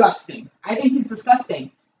about him. Disgusting. I think he's disgusting.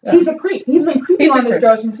 Yeah. He's a creep. He's been creeping on this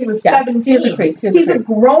girl since he was 17. He's a creep. He's a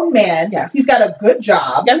grown man. Yeah. He's got a good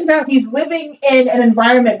job. Yes, he does. He's living in an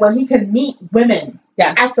environment where he can meet women.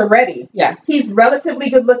 Yes. At the ready. Yes. He's relatively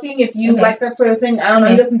good looking if you like that sort of thing. I don't know.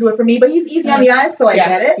 He doesn't do it for me, but he's easy on the eyes, so I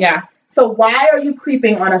get it. Yeah. So why are you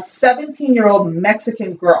creeping on a 17-year-old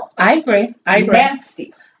Mexican girl? I agree.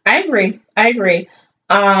 Nasty. I agree.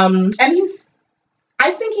 And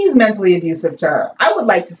I think he's mentally abusive to her. I would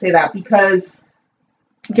like to say that because...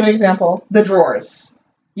 Give an example. The drawers.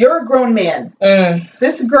 You're a grown man.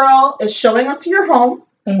 This girl is showing up to your home.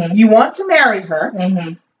 You want to marry her.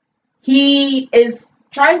 He is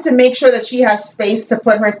trying to make sure that she has space to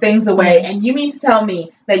put her things away. And you mean to tell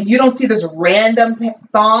me that you don't see this random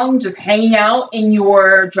thong just hanging out in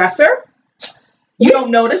your dresser? You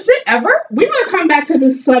don't notice it ever? We're going to come back to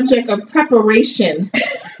this subject of preparation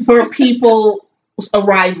for people's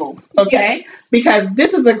arrivals, okay? Yes. Because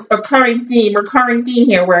this is a recurring theme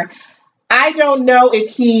here where I don't know if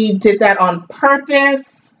he did that on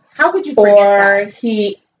purpose. How could you forget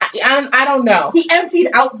that? I don't know. He emptied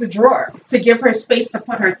out the drawer to give her space to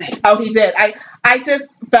put her things. Oh, he did. I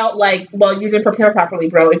just felt like, well, you didn't prepare properly,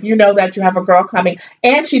 bro. If you know that you have a girl coming,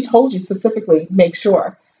 and she told you specifically, make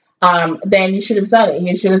sure, then you should have done it.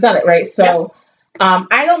 You should have done it, right? So,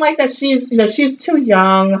 I don't like that she's too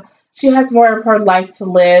young. She has more of her life to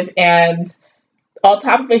live, and on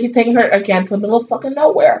top of it, he's taking her again to the middle of fucking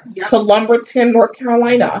nowhere, to Lumberton, North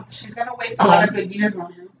Carolina. She's gonna waste a lot of good years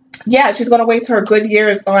on him. Yeah, she's going to waste her good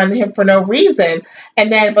years on him for no reason.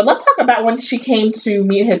 But let's talk about when she came to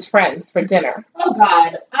meet his friends for dinner. Oh,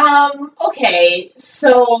 God. Okay,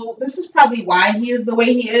 so this is probably why he is the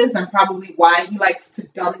way he is, and probably why he likes to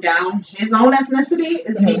dumb down his own ethnicity,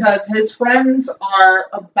 is because his friends are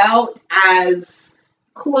about as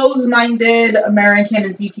close-minded American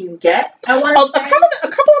as you can get. I want to say. A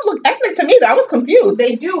couple of them look ethnic to me, though. I was confused.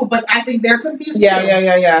 They do, but I think they're confused too.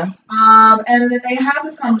 Yeah. And then they have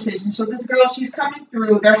this conversation. So this girl, she's coming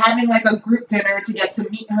through. They're having like a group dinner to get to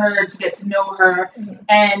meet her, to get to know her,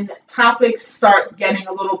 and topics start getting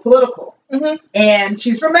a little political. And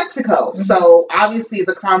she's from Mexico, so obviously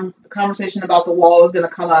the conversation about the wall is going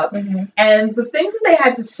to come up. And the things that they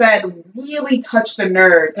had to say really touched a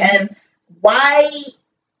nerve, and why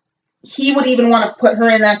he would even want to put her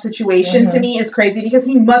in that situation to me is crazy, because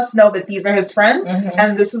he must know that these are his friends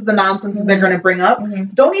and this is the nonsense that they're going to bring up.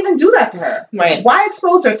 Don't even do that to her. Right. Why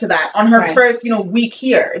expose her to that on her first, week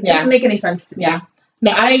here? It doesn't make any sense to me. Yeah.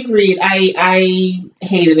 No, I agreed. I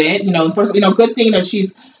hated it. First, good thing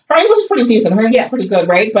that her English is pretty decent. Her English is pretty good,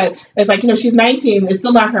 right? But it's like, she's 19. It's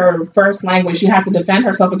still not her first language. She has to defend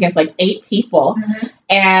herself against like 8 people.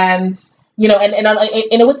 And you know, and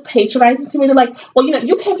it was patronizing to me. They're like, well, you know,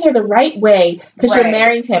 you came here the right way because you're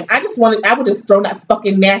marrying him. I would just throw that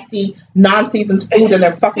fucking nasty, non-seasoned food in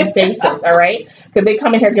their fucking faces, all right? Because they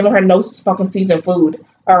come in here giving her no fucking seasoned food,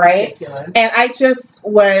 all right? Ridiculous. And I just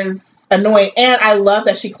was annoyed. And I love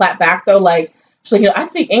that she clapped back, though, like, she's like, you know, I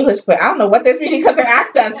speak English, but I don't know what they're speaking because their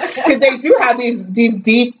accents, because they do have these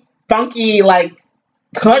deep, funky, like,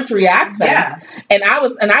 country accent. Yeah. And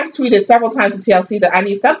I've tweeted several times to TLC that I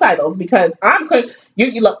need subtitles because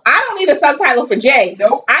you look, I don't need a subtitle for Jay.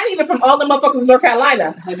 Nope. I need it from all the motherfuckers in North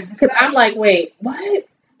Carolina. Because I'm like, wait, what?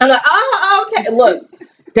 I'm like, oh, okay. Look,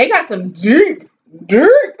 they got some deep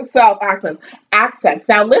South accents.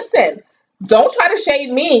 Now listen, don't try to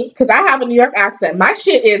shade me because I have a New York accent. My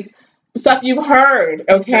shit is stuff you've heard,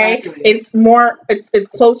 okay? Exactly. It's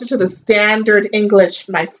closer to the standard English,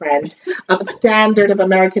 my friend, of a standard of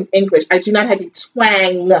American English. I do not have a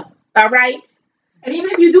twang, all right? And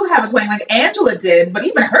even if you do have a twang, like Angela did, but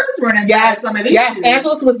even hers weren't as bad as some of these. Yes,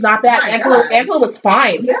 Angela's was not bad. Angela was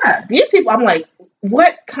fine. Yeah. These people, I'm like,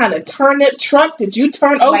 what kind of turnip truck did you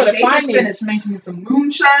turn over to find these? They just finished making some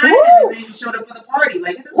moonshine, and then they just showed up for the party.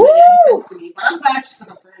 Like, it doesn't make any sense to me, but I'm glad she stood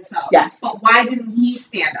up for herself. Yes. But why didn't he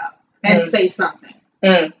stand up and say something?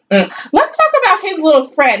 Let's talk about his little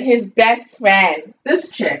friend, his best friend.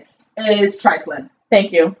 This chick is trifling.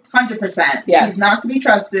 Thank you. 100%. Yes. She's not to be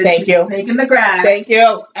trusted. Thank you. She's a snake in the grass. Thank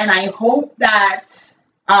you. And I hope that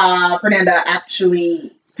Fernanda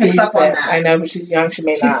actually picks up on that. I know, but she's young. She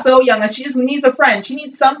may not. She's so young, and she just needs a friend. She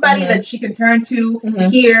needs somebody that she can turn to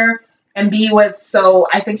here and be with. So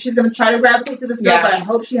I think she's going to try to gravitate to this girl, but I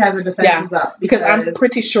hope she has her defenses up. Because I'm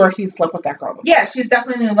pretty sure he slept with that girl before. Yeah, she's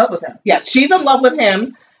definitely in love with him. Yes, she's in love with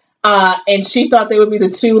him. And she thought they would be the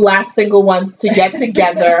two last single ones to get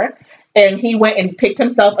together. And he went and picked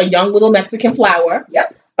himself a young little Mexican flower.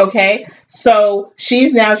 Yep. Okay. So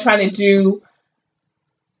she's now trying to do,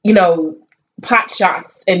 you know, pot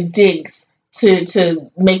shots and digs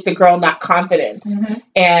to make the girl not confident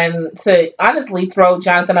and to honestly throw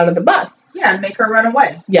Jonathan under the bus. Yeah, and make her run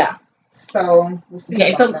away. Yeah. So we'll see.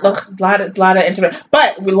 Okay, so look, a lot of internet.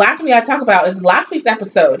 But last thing I talk about is last week's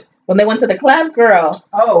episode when they went to the club, girl.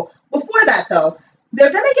 Oh, before that though,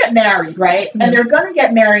 they're gonna get married, right? And they're gonna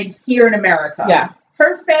get married here in America. Yeah.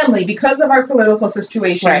 Her family, because of our political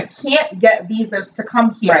situation, can't get visas to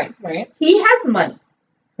come here. Right. He has money.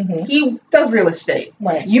 He does real estate.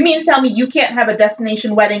 Right. You mean to tell me you can't have a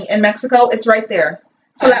destination wedding in Mexico? It's right there.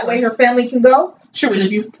 So that way her family can go? Sure, and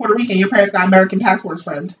if you're Puerto Rican, your parents got American passports,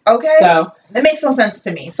 friend. Okay. So it makes no sense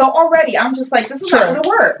to me. So already I'm just like, this is not going to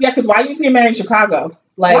work. Yeah, because why you get married in Chicago?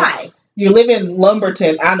 Like, why? You live in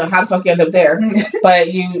Lumberton. I don't know how the fuck you end up there.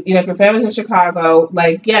 But you know, if your family's in Chicago,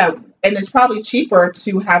 like, yeah, and it's probably cheaper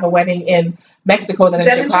to have a wedding in Mexico than in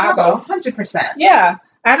Chicago. 100%. Yeah.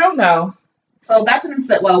 I don't know. So that didn't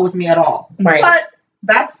sit well with me at all. Right. But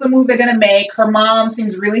that's the move they're going to make. Her mom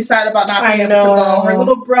seems really sad about not being able to go. Her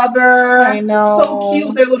little brother. I know. So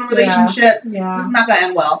cute, their little relationship. Yeah. This is not going to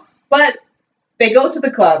end well. But they go to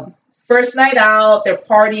the club. First night out, they're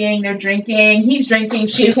partying, they're drinking. He's drinking,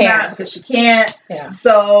 she's not because she can't. Yeah.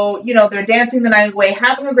 So, you know, they're dancing the night away,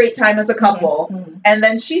 having a great time as a couple. And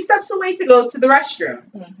then she steps away to go to the restroom.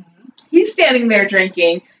 He's standing there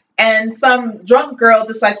drinking. And some drunk girl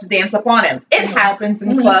decides to dance up on him. It happens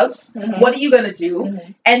in clubs. What are you going to do?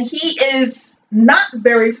 And he is not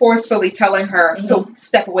very forcefully telling her to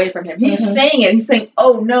step away from him. He's saying it. He's saying,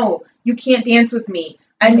 oh, no, you can't dance with me.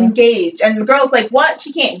 I'm engaged. And the girl's like, what?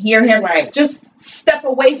 She can't hear him. Right. Just step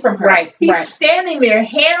away from her. Right. He's standing there,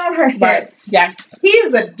 hand on her hips. Yes. He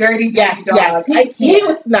is a dirty dog. Yes. He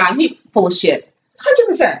was not. He full of shit.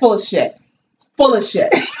 100%. Full of shit. Full of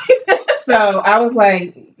shit. So I was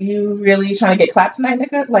like, you really trying to get clapped tonight,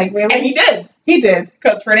 nigga? Like, really? And he did. He did.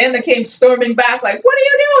 Because Fernanda came storming back like, what are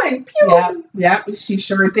you doing? Pew. Yeah, she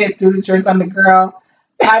sure did. Threw the drink on the girl.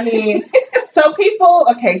 I mean, so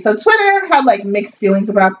Twitter had like mixed feelings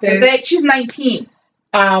about this. She's 19.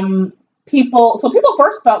 People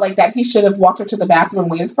first felt like that he should have walked her to the bathroom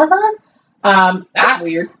and waited for her. That's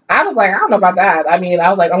weird. I was like, I don't know about that. I mean, I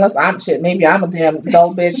was like, unless I'm shit, maybe I'm a damn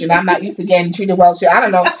dull bitch and I'm not used to getting treated well shit. I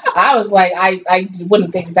don't know. I was like, I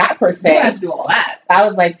wouldn't think that per se. You don't have to do all that. I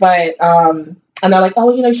was like, but, and they're like,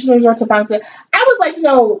 oh, you know, you shouldn't resort to violence. I was like, you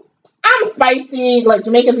know, I'm spicy. Like,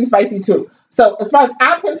 Jamaicans be spicy too. So as far as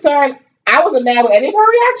I'm concerned, I wasn't mad with any of her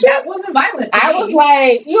reaction. That wasn't violent. I was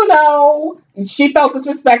like, you know, she felt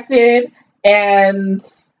disrespected and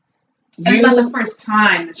it's not the first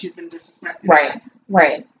time that she's been disrespected.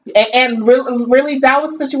 Right. And really, that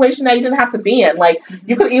was a situation that you didn't have to be in. Like,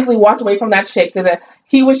 you could easily walk away from that chick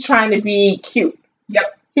he was trying to be cute.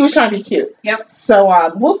 Yep. He was trying to be cute. Yep.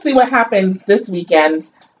 So we'll see what happens this weekend.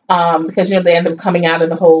 Because they end up coming out of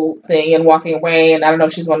the whole thing and walking away, and I don't know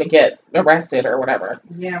if she's going to get arrested or whatever.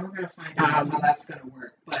 Yeah, we're going to find out how that's going to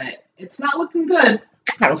work, but it's not looking good.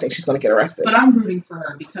 I don't think she's going to get arrested. But I'm rooting for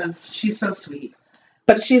her because she's so sweet.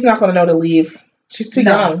 But she's not going to know to leave. She's too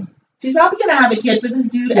young. She's probably going to have a kid with this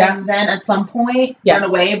dude and then at some point run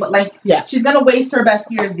away, but she's going to waste her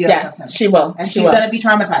best years dealing with him. She will. And she's going to be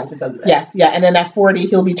traumatized because of it. Yes, yeah, and then at 40,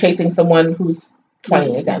 he'll be chasing someone who's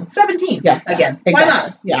 20 again. 17. Yeah. Again. Exactly. Why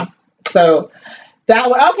not? Yeah. So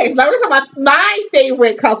that one. Okay, so now we're talking about my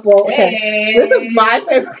favorite couple. Okay. Hey. This is my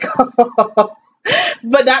favorite couple.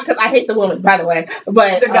 But not because I hate the woman, by the way.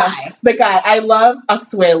 But the guy. I love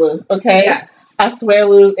Asuelu, okay? Yes.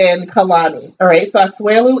 Asuelu and Kalani. All right. So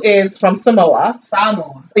Asuelu is from Samoa.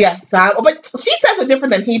 Yeah, Samoa. But she says it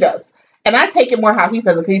different than he does. And I take it more how he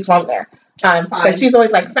says it because he's from there. But she's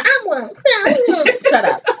always like, Samoa. Shut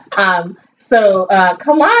up. So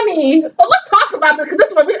Kalani, let's talk about this because this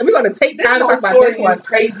is what we're going to take time to talk about this one. Is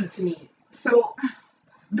crazy to me. So,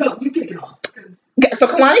 go, you kick it off. So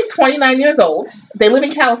Kalani's 29 years old. They live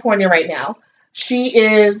in California right now. She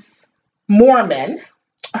is Mormon.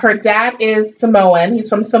 Her dad is Samoan. He's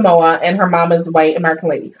from Samoa, and her mom is a white American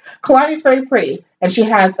lady. Kalani's very pretty, and she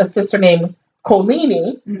has a sister named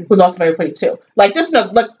Kolini, who's also very pretty too. Like just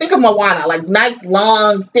think of Moana, like nice,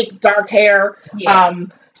 long, thick, dark hair. Yeah.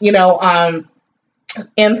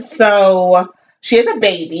 And so she has a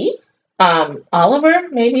baby, Oliver,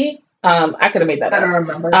 maybe. I could have made that up. I don't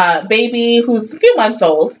remember. Baby who's a few months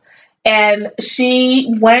old, and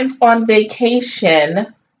she went on vacation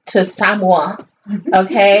to Samoa,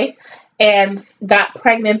 okay, and got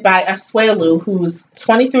pregnant by Asuelu, who's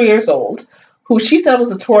 23 years old, who she said was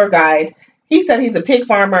a tour guide. He said he's a pig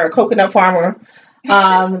farmer, a coconut farmer.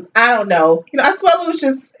 I don't know. Asuelu was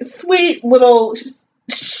just sweet little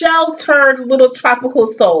sheltered little tropical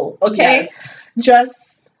soul, okay? Yes.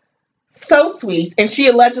 Just so sweet. And she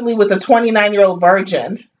allegedly was a 29-year-old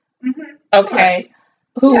virgin, okay,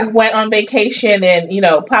 who went on vacation and,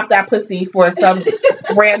 popped that pussy for some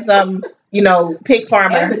random, pig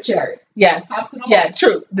farmer. And the cherry. Yes. Yeah,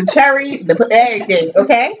 true. The cherry, everything,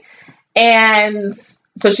 okay? And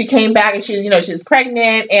so she came back and she's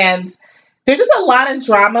pregnant, and there's just a lot of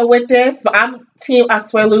drama with this, but I'm Team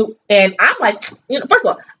Asuelu, and I'm like, first of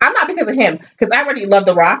all, I'm not because of him, because I already love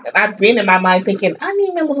The Rock. I've been in my mind thinking, I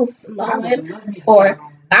need me a little Samoan, or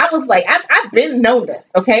I was like, I've been known this,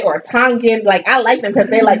 okay, or a Tongan, like, I like them because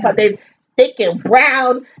they thick and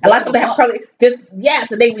brown, and lots of them have probably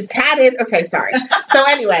so they retarded. Okay, sorry. So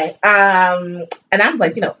anyway, and I'm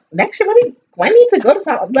like, next year, I need to go to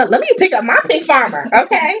some. Let me pick up my pig farmer,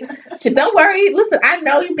 okay? So don't worry. Listen, I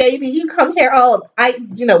know you, baby. You come here all,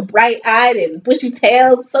 bright-eyed and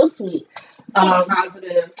bushy-tailed. So sweet. So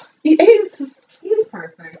positive. He's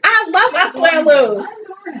perfect. I love Asuelu.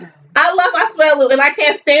 I love Asuelu, and I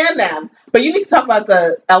can't stand them. But you need to talk about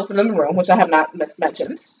the elephant in the room, which I have not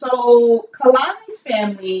mentioned. So Kalani's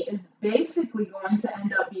family is basically going to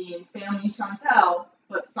end up being Family Chantel,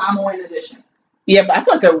 but Samoan edition. Yeah, but I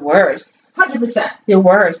feel like they're worse. 100%. They're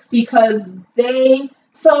worse. Because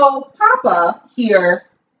Papa here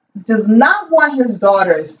does not want his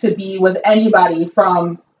daughters to be with anybody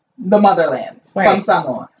from the motherland, from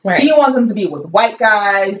Samoa. Right. He wants them to be with white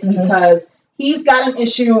guys because he's got an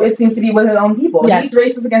issue, it seems to be, with his own people. Yes. He's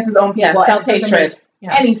racist against his own people. Self-hatred. It doesn't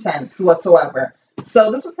make any sense whatsoever.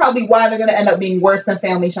 So this is probably why they're going to end up being worse than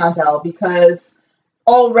Family Chantel, because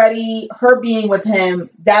already her being with him,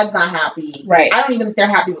 dad's not happy. Right. I don't even think they're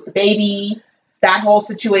happy with the baby. That whole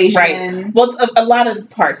situation. Right. Well, a lot of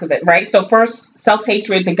parts of it, right? So first,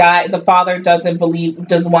 self-hatred. The father doesn't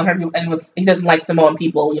want her to, and he doesn't like Samoan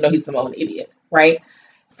people. He's a Samoan idiot, right?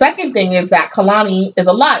 Second thing is that Kalani is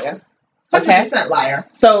a liar. Okay? 100% liar.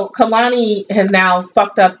 So Kalani has now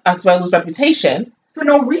fucked up Asuelu's reputation. For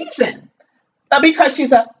no reason. Because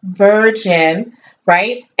she's a virgin,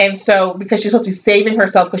 right? And so, because she's supposed to be saving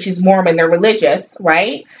herself because she's Mormon, they're religious,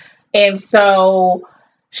 right? And so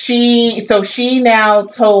she now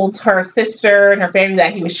told her sister and her family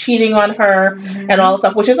that he was cheating on her and all this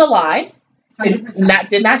stuff, which is a lie. 100%. That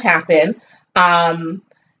did not happen.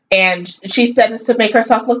 And she said this to make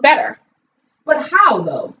herself look better. But how,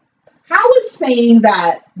 though? How is saying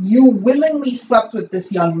that you willingly slept with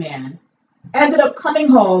this young man, ended up coming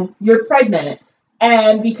home, you're pregnant,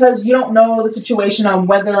 and because you don't know the situation on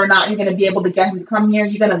whether or not you're going to be able to get him to come here,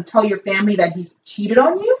 you're going to tell your family that he's cheated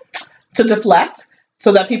on you? To deflect,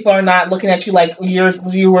 so that people are not looking at you like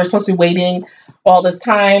you were supposed to be waiting all this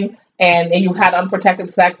time, and you had unprotected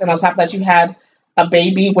sex, and on top of that you had a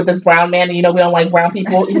baby with this brown man, and we don't like brown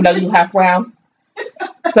people, even though you have brown.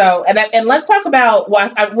 So, and let's talk about,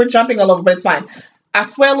 we're jumping all over, but it's fine.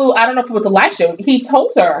 Asuelu, I don't know if it was a live show. She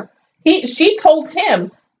told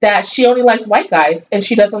him that she only likes white guys and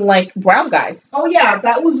she doesn't like brown guys. Oh yeah,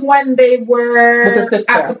 that was when they were with the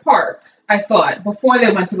sister at the park. I thought before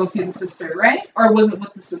they went to go see the sister, right? Or was it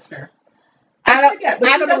with the sister? I forget. But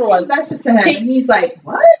I don't remember what it to him, and he's like,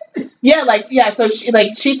 "What?" Yeah, So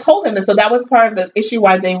she told him this. So that was part of the issue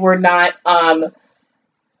why they were not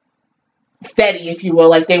steady, if you will.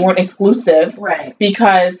 Like they weren't exclusive, right?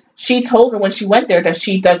 Because she told her when she went there that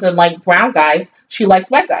she doesn't like brown guys. She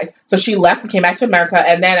likes white guys. So she left and came back to America,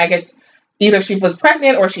 and then I guess either she was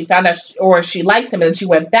pregnant or she found out or she liked him and she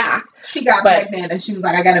went back. She got pregnant and she was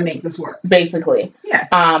like, "I got to make this work." Basically, yeah.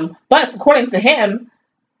 But according to him.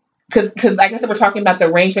 Because I guess we're talking about the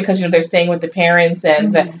arrangement because they're staying with the parents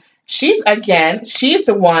and she's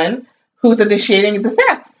the one who's initiating the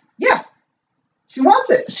sex. Yeah, she wants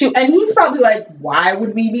it. And he's probably like, why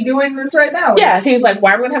would we be doing this right now? Yeah, he's like,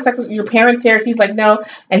 why are we gonna have sex with your parents here? He's like, no,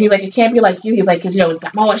 and he's like, it can't be like you. He's like, because in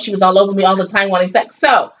Samoa she was all over me all the time wanting sex.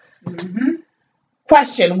 So,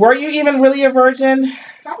 question: were you even really a virgin?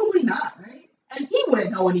 Probably not, right? And he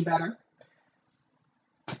wouldn't know any better.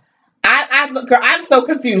 Girl, I'm so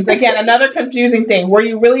confused. Again, another confusing thing. Were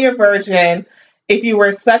you really a virgin? If you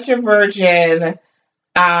were such a virgin,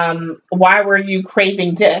 why were you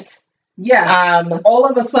craving dick? Yeah. All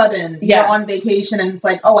of a sudden, you're on vacation and it's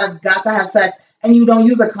like, oh, I've got to have sex, and you don't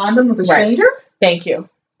use a condom with a stranger? Right. Thank you.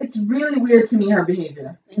 It's really weird to me, her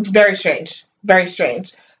behavior. Very strange. Very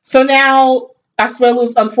strange. So now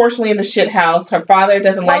Asuelu's unfortunately in the shit house. Her father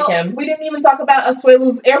doesn't like him. We didn't even talk about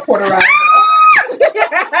Asuelu's airport arrival.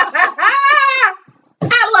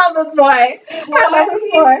 I love this boy.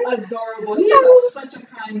 He's adorable. He is such a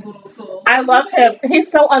kind little soul. I love him.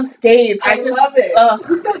 He's so unscathed. I love it.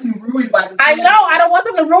 He's going to be ruined by this. I know. I don't want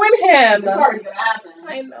them to ruin him. It's already going to happen.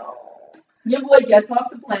 I know. Your boy gets off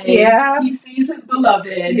the plane. Yeah. He sees his beloved.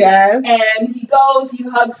 Yes. And he goes, he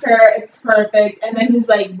hugs her. It's perfect. And then he's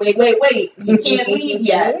like, wait. You can't leave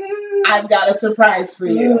yet. I've got a surprise for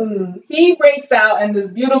you. He breaks out in this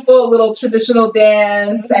beautiful little traditional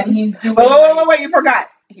dance, and he's doing. Wait! You forgot.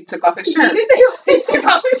 He took off his shirt. He took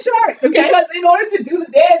off his shirt. Okay. Because in order to do the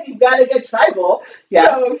dance, you've got to get tribal. Yes.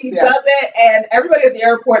 So he does it, and everybody at the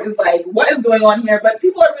airport is like, "What is going on here?" But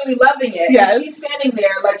people are really loving it. Yes. And she's standing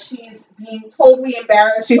there like she's being totally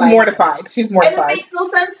embarrassed. She's mortified. She's mortified. And it makes no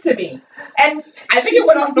sense to me. And I think it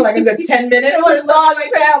went on for like a good 10 minutes. It was long,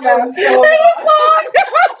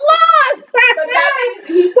 But that means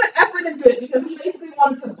he put effort into it because he basically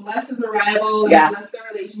wanted to bless his arrival and bless their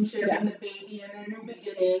relationship and the baby and their new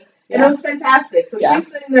beginning. And it was fantastic. So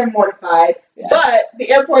she's sitting there mortified. But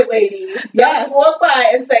the airport lady doesn't walk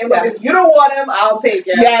by and say, look, if you don't want him, I'll take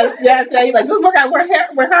him. Yes. He's like, look, we're here.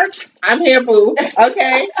 I'm here, boo.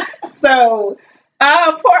 Okay. So,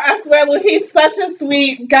 poor Asuelu. He's such a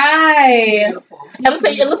sweet guy. Beautiful. And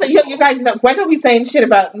listen, you guys know, Gwen don't be saying shit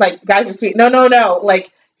about, like, guys are sweet. No.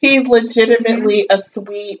 Like, he's legitimately a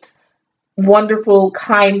sweet, wonderful,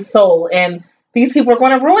 kind soul. And these people are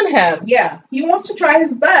going to ruin him. Yeah. He wants to try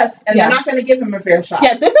his best, and they're not going to give him a fair shot.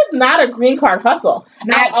 Yeah, this is not a green card hustle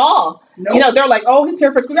at all. Nope. They're like, oh, he's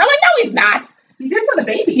here for his green card. I'm like, no, he's not. He's here for the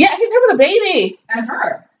baby. Yeah, he's here for the baby. And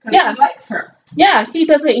her. Because he likes her. Yeah, he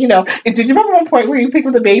doesn't, Did you remember one point where he picked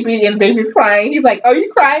up the baby and the baby's crying? He's like, oh, you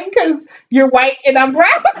crying because you're white and I'm brown?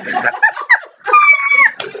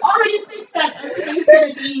 He already thinks that everything is going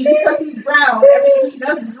to be because he's brown. Everything he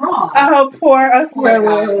does is wrong. Oh, poor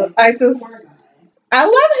Asuelu. I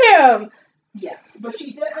love him. Yes, but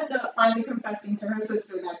she did end up finally confessing to her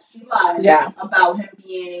sister that she lied about him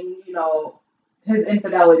being, his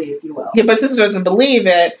infidelity, if you will. Yeah, but sister doesn't believe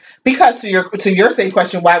it because to your same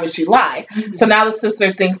question, why would she lie? Mm-hmm. So now the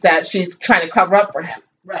sister thinks that she's trying to cover up for him.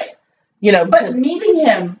 Right. But meeting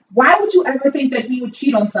him, why would you ever think that he would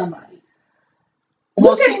cheat on somebody?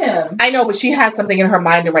 Look at him. I know, but she has something in her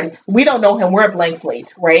mind already. We don't know him. We're a blank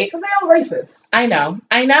slate, right? Because they're all racist. I know.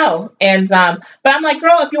 And, but I'm like,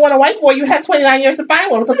 girl, if you want a white boy, you had 29 years to find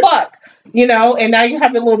one. What the fuck? And now you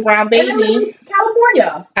have a little brown baby. And they live in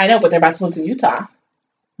California. I know, but they're about to move to Utah.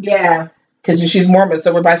 Yeah. Because she's Mormon,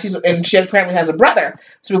 so and she apparently has a brother.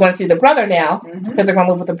 So we're going to see the brother now, because they're going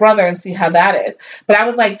to live with the brother and see how that is. But I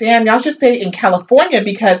was like, damn, y'all should stay in California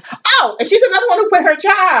because, and she's another one who quit her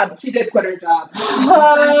job. She did quit her job. You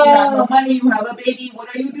have no money, you have a baby, what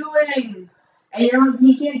are you doing? And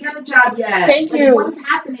he can't get a job yet. Thank you. What is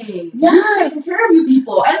happening? Yes. Who's taking care of you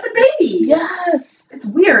people? And the baby. Yes. It's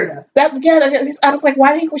weird. I was like,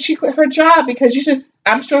 why didn't she quit her job? Because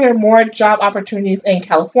I'm sure there are more job opportunities in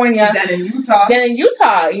California than in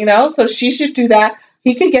Utah. So she should do that.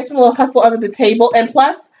 he could get some little hustle under the table. And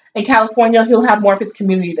plus, in California, he'll have more of his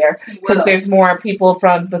community there because there's more people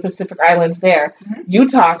from the Pacific Islands there. Mm-hmm.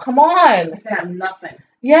 Utah, come on. They have nothing.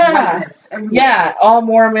 Yeah. Whiteness everywhere. Yeah, all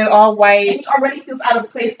Mormon, all white. And he already feels out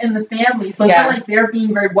of place in the family, so it's not like they're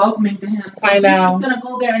being very welcoming to him. So I know. he's just going to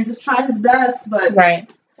go there and just try his best, but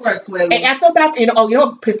poor Asuelu. And I feel bad, you know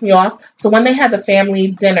what pissed me off? So when they had the family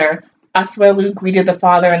dinner, Asuelu greeted the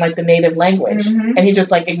father in like the native language, and he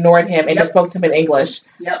just like ignored him and just spoke to him in English.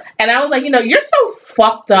 And I was like, you're so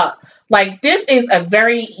fucked up. Like, this is a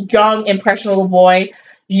very young, impressionable boy.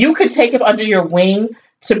 You could take him under your wing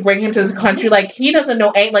to bring him to this country. Like, he doesn't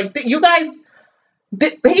know any, like, you guys,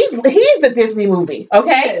 he's a Disney movie,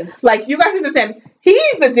 okay? Like, you guys understand,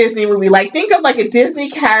 he's a Disney movie. Like, think of, like, a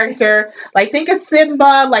Disney character. Like, think of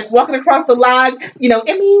Simba, like, walking across the log.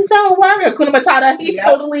 It means no worry. Hakuna Matata. He's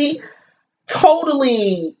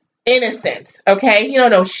totally innocent, okay? He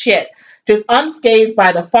don't know shit. Just unscathed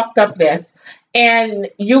by the fucked upness. And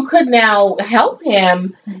you could now help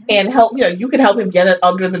him and help, you could help him get it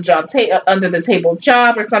under the table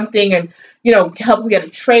job or something, and, help him get a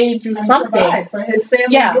trade, do something. Provide for his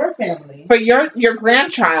family, your family. For your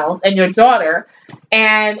grandchild and your daughter.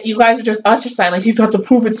 And you guys are just ostracized, like, he's got to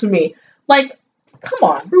prove it to me. Like, come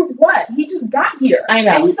on. Prove what? He just got here. I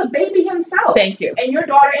know. And he's a baby himself. Thank you. And your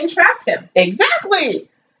daughter entrapped him. Exactly.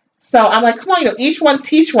 So I'm like, come on, each one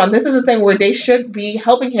teach one. This is a thing where they should be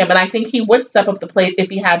helping him. And I think he would step up the plate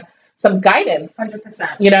if he had some guidance.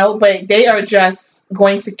 100%. But they are just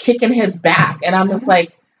going to kick in his back. And I'm just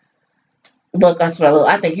like, look, Asuelu,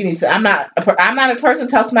 I think you need to, I'm not a person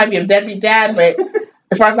to tell somebody to be a deadbeat dad, but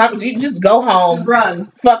as far as I'm concerned, you just go home. Just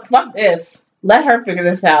run. Fuck this. Let her figure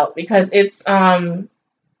this out, because it's sad.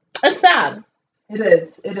 It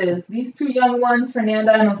is. These two young ones,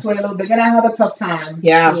 Fernanda and Asuelu, they're going to have a tough time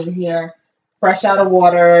being here. Fresh out of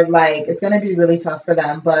water. Like, it's going to be really tough for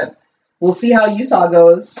them. But we'll see how Utah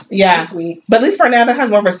goes this week. But at least Fernanda has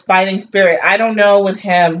more of a fighting spirit. I don't know with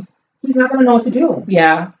him. He's not going to know what to do.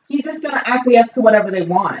 Yeah. He's just going to acquiesce to whatever they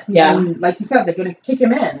want. Yeah. And like you said, they're going to kick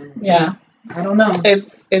him in. Yeah. I don't know.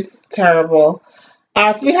 It's terrible.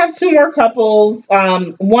 So we have two more couples.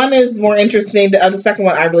 One is more interesting. The second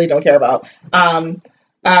one I really don't care about.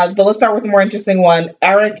 But let's start with the more interesting one.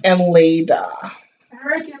 Eric and Leda.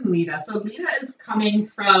 So Leda is coming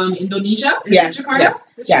from Indonesia. Yes.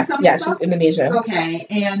 She's Indonesia. Okay,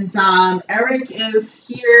 and Eric is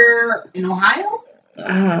here in Ohio.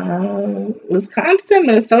 Wisconsin.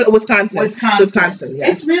 Yes.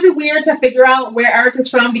 It's really weird to figure out where Eric is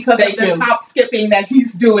from because of the hop skipping that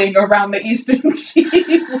he's doing around the Eastern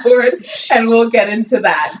Seaboard, and we'll get into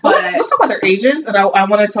that. But let's talk about their ages, and I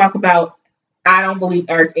want to talk about. I don't believe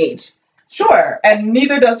Eric's age. Sure, and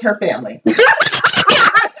neither does her family. True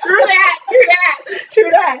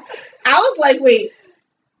that. I was like, wait,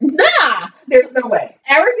 nah, there's no way.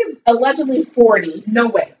 Eric is allegedly 40. No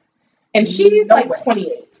way. And she's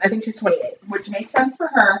 28. I think she's 28. Which makes sense for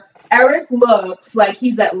her. Eric looks like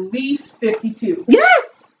he's at least 52.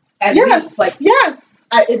 Yes. At least. Like, yes.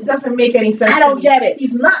 It doesn't make any sense. I don't get it.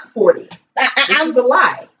 He's not 40. This is a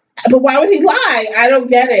lie. But why would he lie? I don't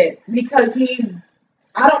get it. Because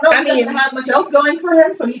I don't know. He doesn't have much else going for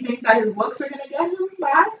him, so he thinks that his looks are going to get him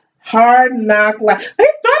by. Hard knock life. His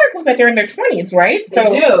daughters look like they're in their 20s, right?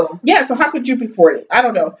 They do. Yeah, so how could you be 40? I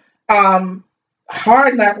don't know.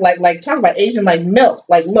 Hard knock, like talk about aging like milk.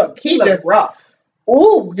 Like, look, he just rough.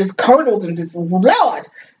 Ooh, just curdled and just Lord.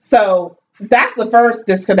 So that's the first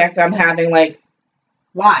disconnect I'm having. Like,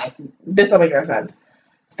 why? This doesn't make no sense.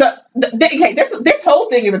 So, this whole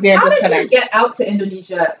thing is a damn disconnect. How did he get out to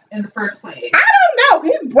Indonesia in the first place? I don't know.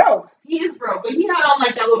 He's broke. He is broke, but he had on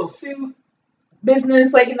like that little suit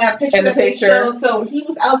business, like in that picture. In the picture. So he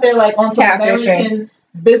was out there like on some American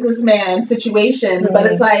businessman situation, but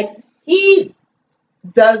it's like he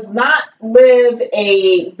does not live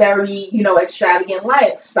a very, extravagant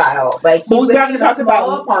lifestyle. Like, he's we have to talk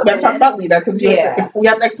about Leda, because we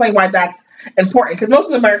have to explain why that's important. Because most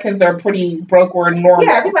of the Americans are pretty broke or normal.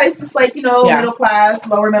 Yeah, everybody's just like, middle class,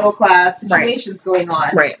 lower middle class situations going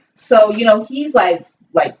on. Right. So, he's like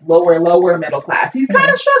lower middle class. He's kind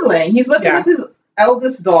of struggling. He's living with his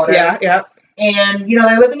eldest daughter. Yeah. And,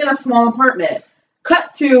 they're living in a small apartment.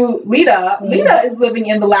 Cut to Leda. Leda is living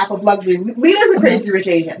in the lap of luxury. Leda is a crazy rich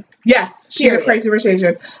Asian. Yes, she's a crazy rich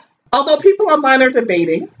Asian. Although people online are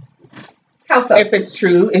debating. How so? If it's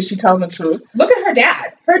true. Is she telling the truth? Look at her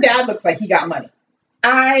dad. Her dad looks like he got money.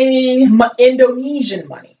 Indonesian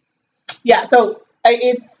money. Yeah, so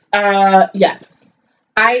it's, yes.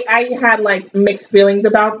 I had like mixed feelings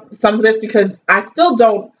about some of this because I still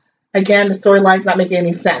don't Again, the storyline's not making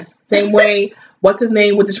any sense. Same way, what's his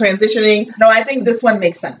name with the transitioning? No, I think this one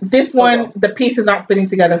makes sense. This one, the pieces aren't fitting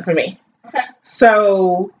together for me. Okay.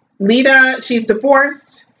 So, Lita, she's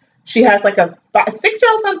divorced. She has like a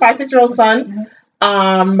 6-year-old son.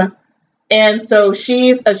 And so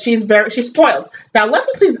she's spoiled. Now,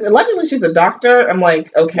 allegedly she's a doctor. I'm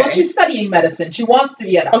like, okay. Well, she's studying medicine. She wants to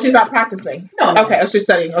be a doctor. Oh, she's not practicing. No. Okay. Oh, she's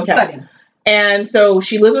studying. Okay. She's studying. And so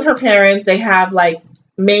she lives with her parents. They have like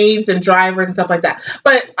maids and drivers and stuff like that.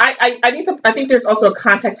 But I think there's also a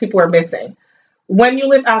context people are missing. When you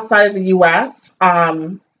live outside of the U.S.,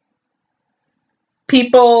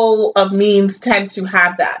 people of means tend to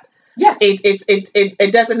have that. Yes.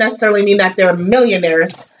 It doesn't necessarily mean that they're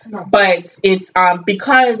millionaires, no. But it's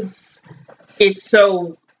because it's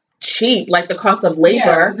so cheap, like the cost of labor.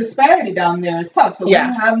 Yeah, the disparity down there is tough. So when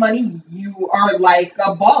you have money, you are like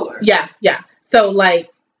a baller. Yeah. So like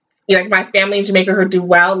my family in Jamaica who do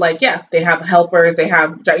well, like yes, they have helpers, they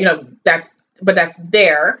have that's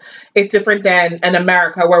there. It's different than in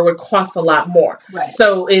America where it would cost a lot more. Right.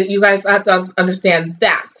 So you guys have to understand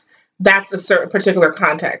that. That's a certain particular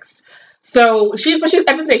context. So she's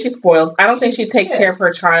everything she's spoiled. I don't think she takes care of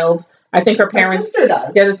her child. I think her parents. Her sister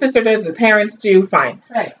does. Yeah, the sister does. The parents do. Fine.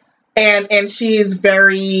 Right. And she's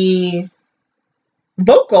very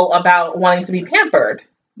vocal about wanting to be pampered.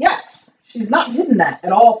 Yes, she's not hidden that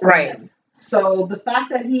at all from right. him. So the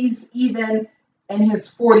fact that he's even in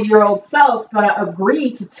his 40-year-old self gonna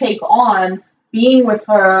agree to take on being with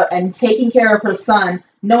her and taking care of her son,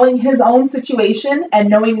 knowing his own situation and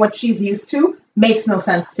knowing what she's used to, makes no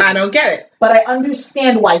sense to me. I don't get it. But I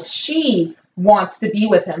understand why she wants to be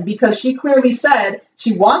with him, because she clearly said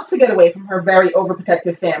she wants to get away from her very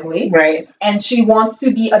overprotective family. Right. And she wants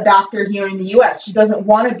to be a doctor here in the U.S. She doesn't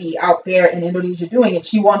want to be out there in Indonesia doing it.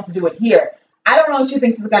 She wants to do it here. I don't know if she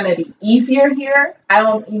thinks it's going to be easier here. I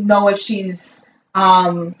don't know if she's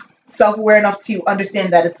self-aware enough to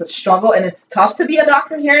understand that it's a struggle and it's tough to be a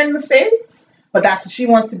doctor here in the States. But that's what she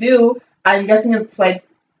wants to do. I'm guessing it's like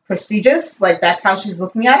prestigious. Like that's how she's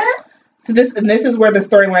looking at it. So this is where the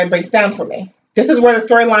storyline breaks down for me. This is where the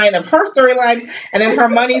storyline of her storyline and then her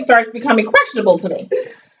money starts becoming questionable to me.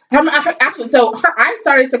 I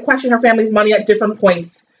started to question her family's money at different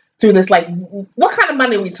points through this. Like, what kind of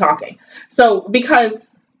money are we talking? So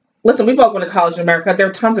because, listen, we both went to college in America. There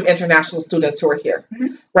are tons of international students who are here,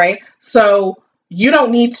 right? So you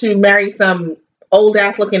don't need to marry some old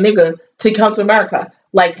ass looking nigga to come to America.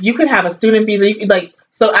 Like, you could have a student visa.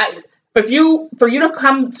 For you to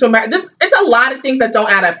come to America, there's a lot of things that don't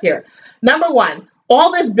add up here. Number one,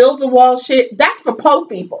 all this build the wall shit, that's for poor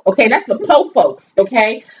people, okay? That's for poor folks,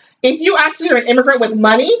 okay? If you actually are an immigrant with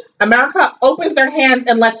money, America opens their hands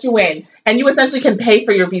and lets you in, and you essentially can pay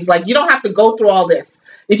for your visa. Like, you don't have to go through all this.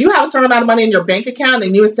 If you have a certain amount of money in your bank account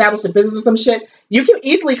and you establish a business or some shit, you can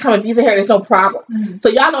easily come and visa here. There's no problem. So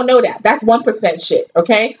y'all don't know that. That's 1% shit,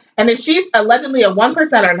 okay? And if she's allegedly a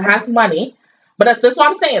 1%er and has money, but that's what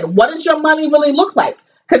I'm saying. What does your money really look like?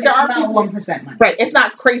 Because there are not 1% money. Right. It's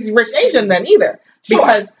not Crazy Rich Asian then either. Sure,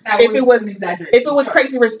 because if it was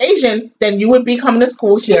Crazy Rich Asian, then you would be coming to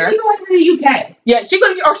school here. She'd be going to the UK. Yeah, she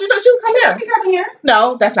would come here. She'd be coming here.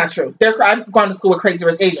 No, that's not true. I've gone to school with Crazy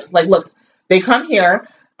Rich Asians. Like, look, they come here,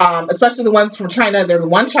 especially the ones from China. They're the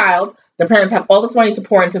one child. The parents have all this money to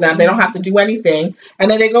pour into them. They don't have to do anything.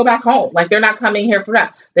 And then they go back home. Like, they're not coming here for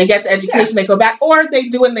that. They get the education, they go back, or they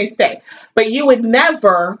do and they stay. But you would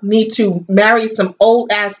never need to marry some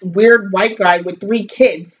old-ass, weird white guy with 3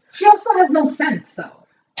 kids. She also has no sense, though.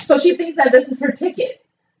 So she thinks that this is her ticket.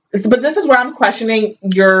 But this is where I'm questioning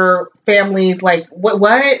your family's, like,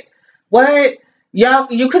 what? Y'all,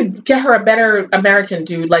 you could get her a better American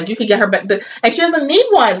dude. Like, you could get her and she doesn't need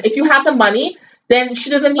one. If you have the money, then she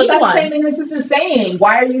doesn't need one. But that's the same thing her sister's saying.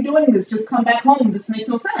 Why are you doing this? Just come back home. This makes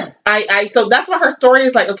no sense. So that's what her story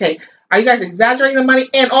is like. Okay, are you guys exaggerating the money?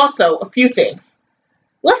 And also, a few things.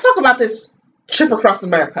 Let's talk about this trip across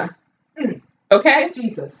America. Okay?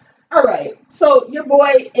 Jesus. All right. So your boy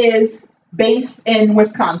is based in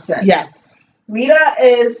Wisconsin. Yes. Lita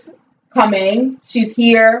is coming. She's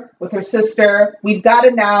here with her sister. We've got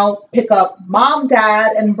to now pick up mom,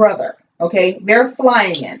 dad, and brother. Okay? They're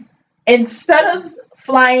flying in. Instead of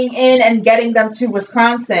flying in and getting them to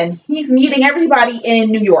Wisconsin, he's meeting everybody in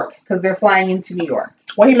New York because they're flying into New York.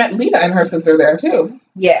 Well, he met Lita and her sister there, too.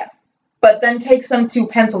 Yeah. But then takes them to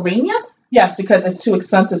Pennsylvania? Yes, because it's too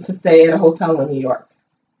expensive to stay at a hotel in New York.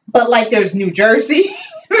 But, like, there's New Jersey.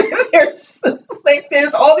 there's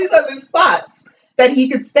all these other spots that he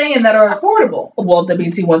could stay in that are affordable. Well,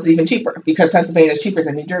 WC was even cheaper because Pennsylvania is cheaper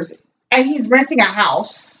than New Jersey. and he's renting a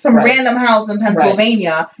house, some Right. random house in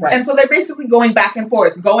Pennsylvania. Right. And so they're basically going back and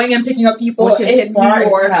forth, going and picking up people Which is in far New as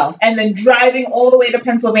York, hell. and then driving all the way to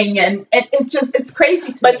Pennsylvania. And it's crazy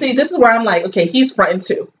to me. But see, this is where I'm like, okay, he's fronting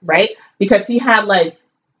too, right? Because he had like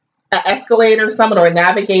an escalator, something, or a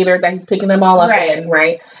navigator that he's picking them all up Right. in,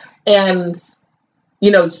 right? And,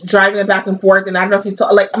 you know, driving them back and forth. And I don't know if he's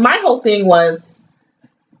like, my whole thing was,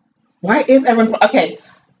 why is everyone, okay,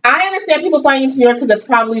 I understand people flying into New York because that's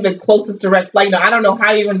probably the closest direct flight. You know, I don't know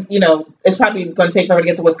how even, you know, it's probably going to take forever to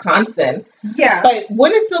get to Wisconsin. Yeah. But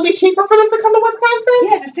wouldn't it still be cheaper for them to come to Wisconsin?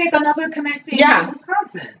 Yeah, just take another connecting Yeah. to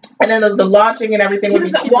Wisconsin. And then the lodging and everything He would be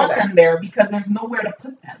doesn't cheaper want there. them there because there's nowhere to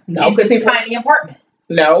put them. No, in because his he- tiny apartment.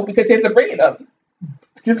 No, because he has to bring it up.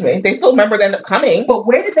 Excuse me. They still remember they end up coming. But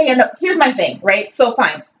where did they end up? Here's my thing, right? So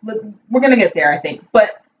fine, we're gonna get there, I think. But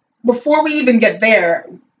before we even get there,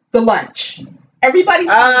 the lunch. Everybody's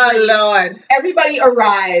hungry. Lord. Everybody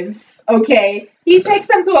arrives. Okay, he takes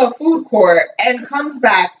them to a food court and comes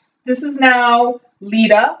back. This is now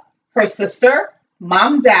Lita, her sister,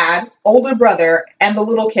 mom, dad, older brother, and the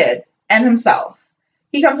little kid, and himself.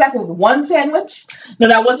 He comes back with one sandwich. No,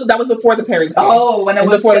 that was before the pairings. Oh, when it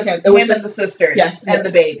was before just the- him it was and the sisters Yes, and yes.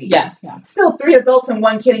 the baby. Yeah. Still 3 adults and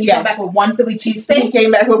 1 kid, and you Yes. come back with 1 Philly He cheesesteak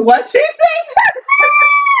came back with what she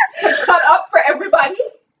said. cut up for everybody.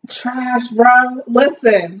 Trash, bro.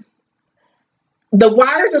 Listen. The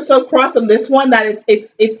wires are so crossed on this one that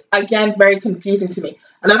it's again very confusing to me.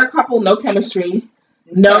 Another couple, no chemistry,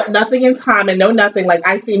 no Yes. nothing in common, no nothing. Like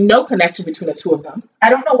I see no connection between the two of them. I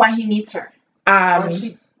don't know why he needs her. Or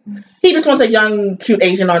she, He just wants a young, cute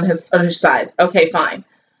Asian on his side. Okay, fine.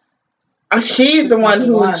 She's the one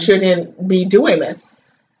who shouldn't be doing this.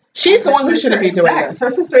 She's the one who shouldn't be doing this. Her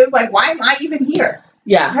sister is like, why am I even here?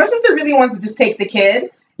 Yeah, Her sister really wants to just take the kid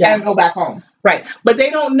Yeah. and go back home. right. But they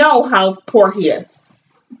don't know how poor he is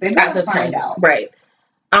They at gotta this find point. out. Right.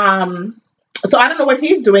 So I don't know what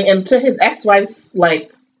he's doing. And to his ex-wife's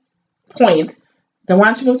like point, then why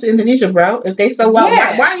don't you move to Indonesia, bro? If they so well,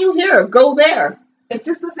 Yeah. why are you here? Go there. It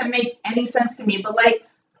just doesn't make any sense to me. But like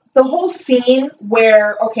the whole scene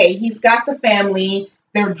where, okay, he's got the family,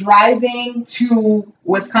 they're driving to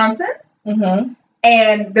Wisconsin. Mm-hmm.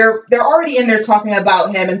 And they're already in there talking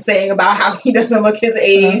about him and saying about how he doesn't look his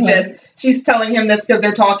age, and she's telling him this because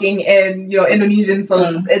they're talking in Indonesian,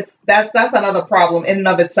 so that's another problem in and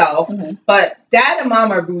of itself. But dad and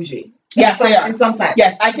mom are bougie. Yes, they are. In some sense.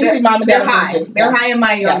 Yes, I can see mom and dad. They're high. They're high and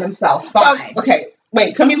mighty on themselves. Fine. Okay,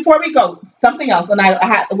 wait. Before we go, something else, and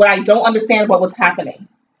what I don't understand about what's happening.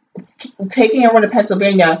 Taking everyone to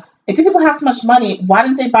Pennsylvania. If these people have so much money, why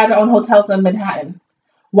didn't they buy their own hotels in Manhattan?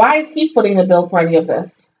 Why is he footing the bill for any of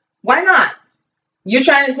this? Why not? You're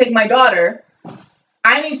trying to take my daughter.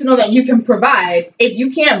 I need to know that you can provide. If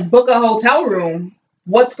you can't book a hotel room,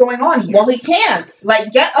 what's going on here? Well, he can't.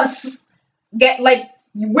 Like,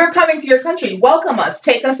 we're coming to your country. Welcome us.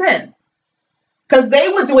 Take us in. Because they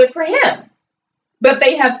would do it for him. But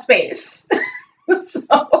they have space.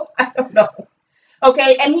 So, I don't know.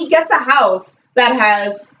 Okay, and he gets a house that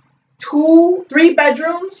has 2-3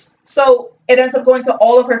 bedrooms. So, it ends up going to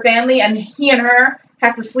all of her family, and he and her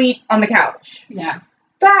have to sleep on the couch. Yeah.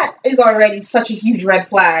 That is already such a huge red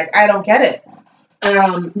flag. I don't get it.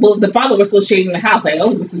 Well, the father was still shading the house, like,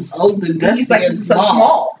 oh, this is old and dusty. He's like, this is so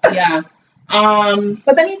small. Yeah.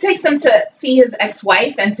 But then he takes him to see his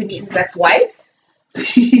ex-wife and to meet his ex-wife.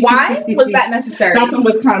 Why was that necessary? That's in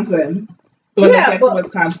Wisconsin. When they get to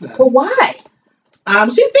Wisconsin. But why? They're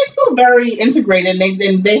still very integrated,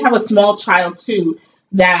 and they have a small child too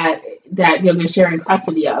that they're sharing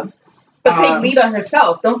custody of. But take Lita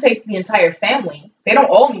herself. Don't take the entire family. They don't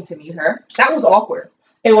all need to meet her. That was awkward.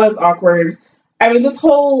 It was awkward. I mean, this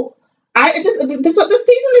season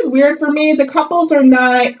is weird for me. The couples are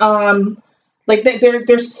not like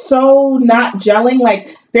they're so not gelling.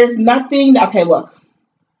 Like there's nothing. Okay, look.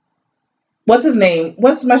 What's his name?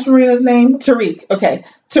 What's Mesh Marina's name? Tariq. Okay,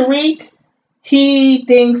 Tariq. He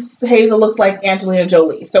thinks Hazel looks like Angelina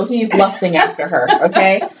Jolie, so he's lusting after her.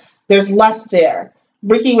 Okay, there's lust there.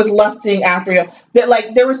 Ricky was lusting after him.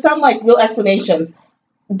 There were some real explanations.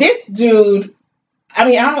 This dude, I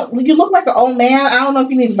mean, you look like an old man. I don't know if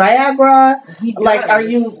you need Viagra. Are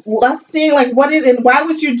you lusting? What is, and why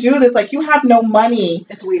would you do this? You have no money.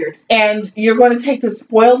 It's weird. And you're going to take this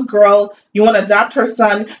spoiled girl. You want to adopt her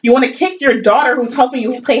son. You want to kick your daughter who's helping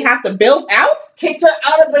you pay half the bills out? Kicked her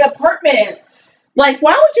out of the apartment. Why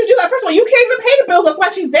would you do that? First of all, you can't even pay the bills. That's why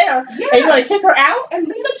she's there. Yeah. And you're going to kick her out? And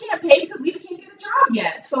Lita can't pay because Lita can't get a job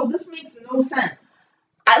yet. So this makes no sense.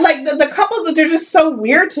 The couples, they're just so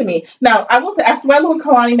weird to me. Now, I will say, Asuelu and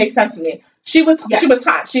Kalani make sense to me. She was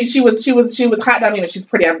hot. She was hot. I mean, she's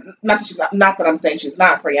pretty. Not that I'm saying she's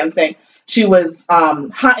not pretty. I'm saying she was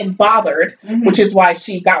hot and bothered, which is why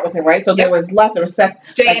she got with him, right? So there was lust, there was sex.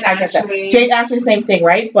 Jade actually, same thing,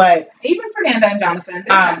 right? But even Fernanda and Jonathan.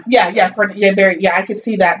 I could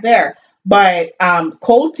see that there. But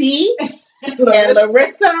Cold T and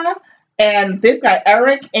Larissa and this guy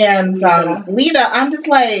Eric and Lita, I'm just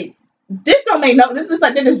like, this don't make no. This is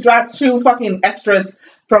like they just dropped 2 fucking extras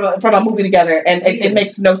from a movie together, and it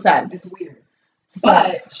makes no sense. It's weird. So,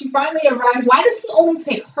 but she finally arrived. Why does he only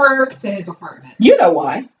take her to his apartment? You know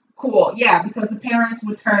why? Cool. Yeah, because the parents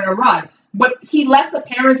would turn and run. But he left the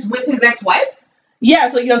parents with his ex-wife?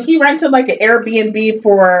 Yeah, so he rented like an Airbnb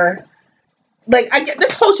for. Like, I get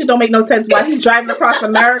this whole shit don't make no sense. Why he's driving across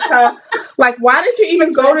America? Like, why did you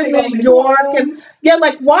even go to New York? And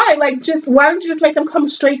like, why? Like, why don't you just make them come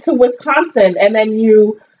straight to Wisconsin and then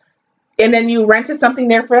you rented something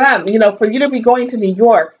there for them? For you to be going to New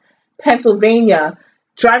York, Pennsylvania,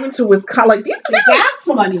 driving to Wisconsin, like these are gas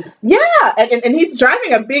money. Yeah, and he's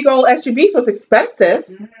driving a big old SUV, so it's expensive,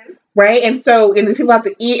 right? And the people have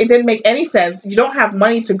to eat. It didn't make any sense. You don't have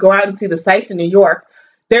money to go out and see the sights in New York.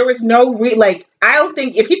 There was no I don't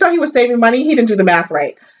think if he thought he was saving money, he didn't do the math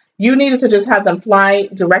right. You needed to just have them fly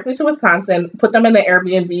directly to Wisconsin, put them in the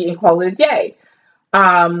Airbnb, and call it a day.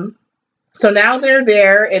 So now they're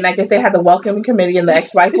there, and I guess they had the welcome committee, and the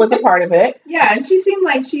ex-wife was a part of it. Yeah, and she seemed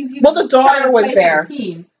like she's the daughter was there.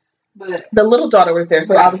 But the little daughter was there,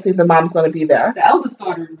 so obviously the mom's going to be there. The eldest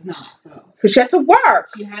daughter was not, though. Because she had to work.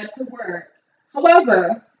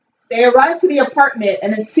 However, they arrived to the apartment,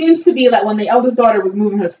 and it seems to be that when the eldest daughter was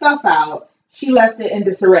moving her stuff out, she left it in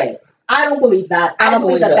disarray. I don't believe that. I don't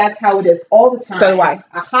believe that that's how it is all the time. So do I.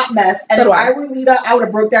 A hot mess. And if I were Lita, I would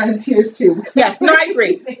have broke down in tears too. Yes, no, I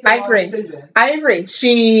agree. I agree.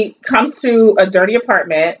 She comes to a dirty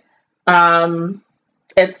apartment.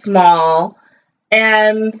 It's small.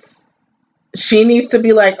 And she needs to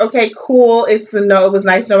be like, okay, cool. It was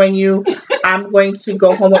nice knowing you. I'm going to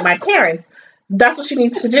go home with my parents. That's what she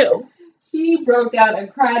needs to do. She broke down and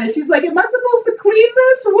cried, and she's like, am I supposed to clean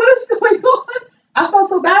this? What is going on? I felt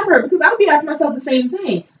so bad for her because I would be asking myself the same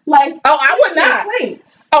thing. Like, I would not.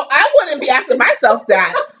 I wouldn't be asking myself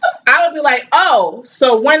that. I would be like,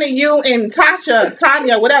 so when are you and Tasha,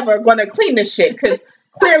 Tanya, whatever, going to clean this shit? Because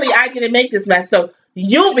clearly I didn't make this mess, so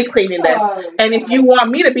you'll be cleaning this. And if you want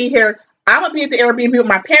me to be here, I'm going to be at the Airbnb with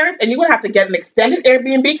my parents, and you're going to have to get an extended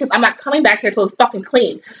Airbnb because I'm not coming back here till it's fucking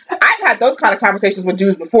clean. I've had those kind of conversations with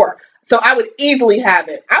dudes before, so I would easily have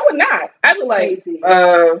it. I would not. I'd be like,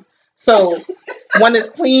 so when it's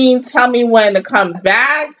clean, tell me when to come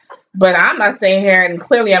back, but I'm not staying here, and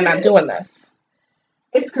clearly I'm not doing this.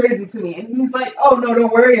 It's crazy to me. And he's like, oh, no,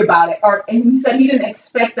 don't worry about it. And he said he didn't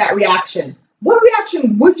expect that reaction. What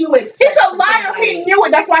reaction would you expect? He's a liar. He knew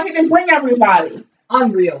it. That's why he didn't bring everybody.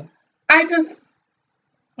 Unreal. This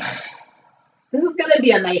is going to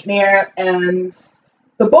be a nightmare, and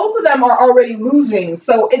the both of them are already losing,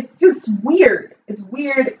 so it's just weird. It's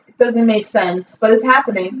weird. It doesn't make sense, but it's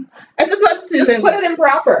happening. And just put it in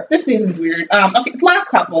proper. This season's weird. Okay, last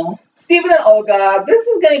couple. Steven and Olga. This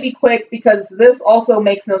is going to be quick because this also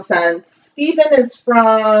makes no sense. Steven is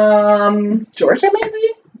from Georgia,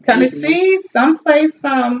 maybe? Tennessee, someplace.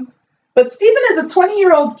 But Steven is a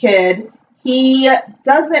 20-year-old kid. He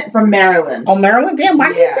doesn't from Maryland. Oh, Maryland? Damn,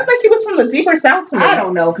 why do you seem like he was from the deeper south to me? I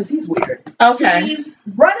don't know, because he's weird. Okay. He's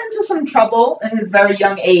run into some trouble in his very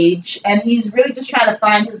young age, and he's really just trying to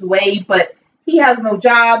find his way, but he has no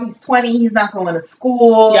job. He's 20. He's not going to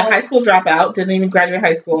school. Yeah, high school dropout. Didn't even graduate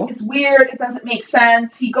high school. It's weird. It doesn't make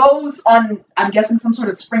sense. He goes on, I'm guessing, some sort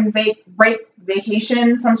of spring break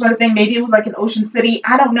vacation, some sort of thing. Maybe it was like in Ocean City.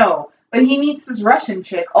 I don't know. But he meets this Russian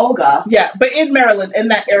chick, Olga. Yeah, but in Maryland, in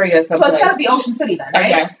that area someplace. So it's got to be Ocean City then, right? I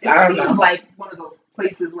guess. I don't know. Like one of those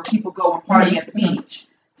places where people go and party at the beach.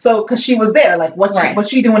 So, because she was there, like, what's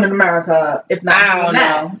she doing in America if not doing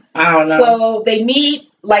that? I don't know. So they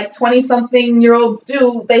meet, like 20-something-year-olds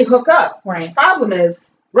do. They hook up. Right. Problem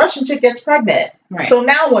is, Russian chick gets pregnant. Right. So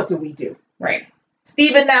now what do we do? Right.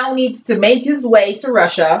 Steven now needs to make his way to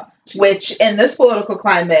Russia, which in this political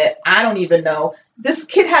climate, I don't even know. This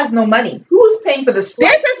kid has no money. Who's paying for this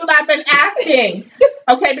flight? This is what I've been asking.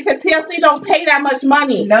 Okay, because TLC don't pay that much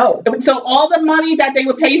money. No. So all the money that they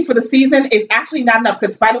would pay you for the season is actually not enough.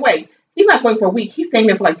 Because, by the way, he's not going for a week. He's staying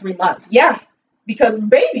there for like 3 months. Yeah, because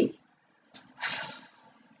baby.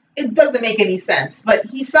 It doesn't make any sense. But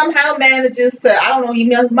he somehow manages to, I don't know, he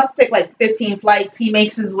must take like 15 flights. He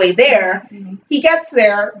makes his way there. Mm-hmm. He gets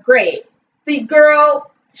there. Great. The girl...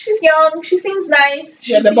 She's young. She seems nice.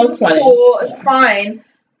 She seems cool. It's fine.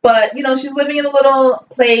 But, you know, she's living in a little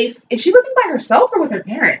place. Is she living by herself or with her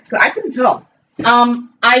parents? Because I couldn't tell.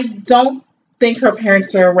 I don't think her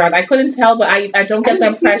parents are around. I couldn't tell, but I don't get the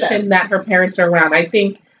impression that her parents are around. I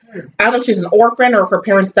don't know if she's an orphan or if her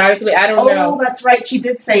parents died. I don't know. Oh, that's right. She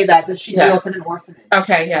did say that she grew up in an orphanage.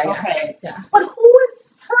 Okay, yeah. But who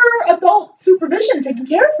is her adult supervision taking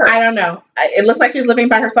care of her? I don't know. It looks like she's living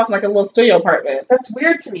by herself in like a little studio apartment. That's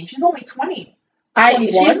weird to me. She's only 20.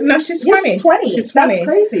 She's 20. Yeah, she's 20. She's 20. That's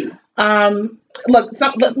crazy. Look,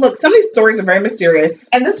 some of these stories are very mysterious.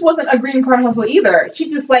 And this wasn't a green card hustle either. She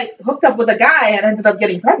just like hooked up with a guy and ended up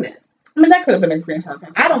getting pregnant. I mean, that could have been a green card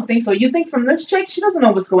hustle. I don't think so. You think from this chick, she doesn't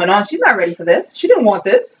know what's going on. She's not ready for this. She didn't want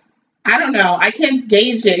this. I don't know. I can't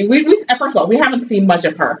gauge it. First of all, we haven't seen much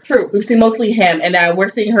of her. True. We've seen mostly him, and we're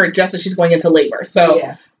seeing her just as she's going into labor. So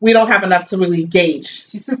we don't have enough to really gauge.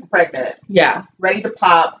 She's super pregnant. Yeah. Ready to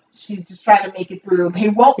pop. She's just trying to make it through. They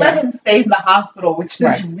won't let him stay in the hospital, which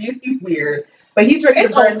is really weird. But he's ready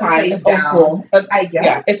to burn the place down. It's old school. I guess.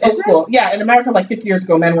 Yeah, it's old school. Yeah, in America, like 50 years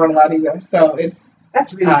ago, men weren't allowed either. So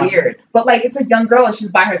that's really weird. But like, it's a young girl and she's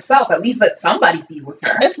by herself. At least let somebody be with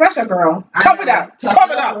her. It's Russia, girl. Tough it out.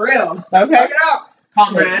 Tough it out. For real. Okay. Suck it up,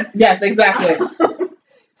 comrade. Yes, exactly.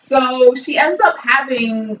 So she ends up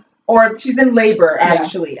she's in labor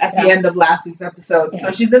actually at the end of last week's episode. Yeah.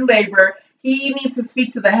 So she's in labor. He needs to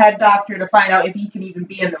speak to the head doctor to find out if he can even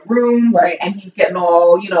be in the room. Right. And he's getting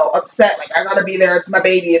all, upset. Like, I gotta be there. It's my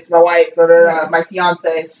baby. It's my wife. My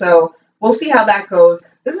fiance. So we'll see how that goes.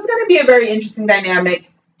 This is going to be a very interesting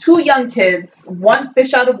dynamic. 2 young kids, one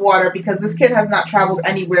fish out of water because this kid has not traveled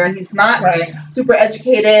anywhere. He's not super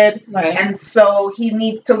educated. Right. And so he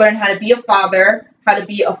needs to learn how to be a father, how to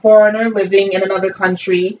be a foreigner living in another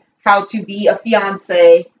country, how to be a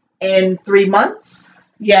fiance in 3 months.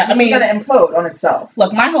 Yeah, it's going to implode on itself.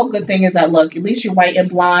 Look, my whole good thing is that, at least you're white and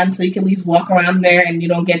blonde, so you can at least walk around there and you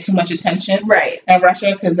don't get too much attention. Right. In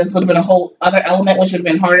Russia, because this would have been a whole other element which would have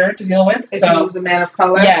been harder to deal with. If he was a man of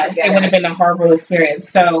color. Yeah, it would have been a horrible experience.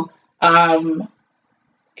 So,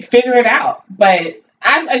 figure it out. But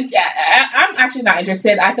I'm actually not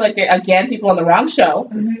interested. I feel like they're, people on the wrong show.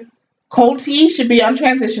 Mm-hmm. Colty should be on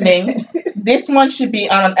transitioning. This one should be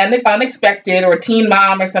on Unexpected or Teen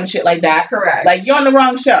Mom or some shit like that. Correct. Like, you're on the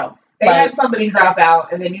wrong show. They had somebody drop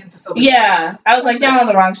out and they needed to fill the time. I was like, y'all on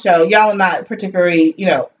the wrong show. Y'all are not particularly,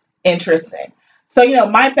 interesting. So,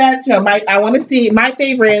 my bets, I want to see my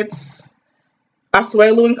favorites.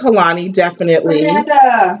 Asuelu and Kalani, definitely.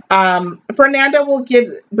 Fernanda will give,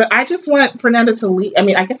 but I just want Fernanda to leave. I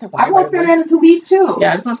mean, I guess I want Fernanda to leave too.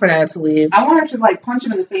 Yeah, I just want Fernanda to leave. I want her to punch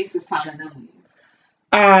him in the face this time and then leave.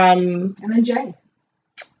 And then Jay,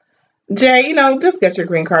 just get your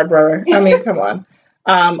green card, brother. I mean, come on.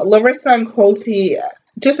 Larissa and Colty,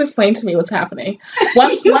 just explain to me what's happening.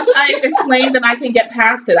 Once I explain, then I can get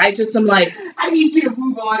past it. I just am like, I need you to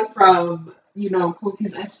move on from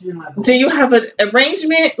Colty's estrogen level. Do you have an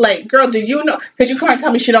arrangement? Like, girl, do you know? Because you can't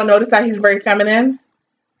tell me she don't notice that he's very feminine.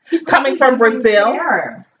 Coming from Brazil.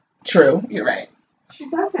 True, you're right. She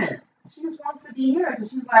doesn't. She just wants to be here. So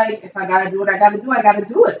she's like, if I gotta do what I gotta do, I gotta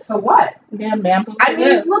do it. So what? Yeah, man. I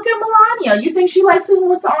mean, look at Melania. You think she likes sleeping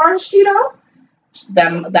with the orange Cheeto?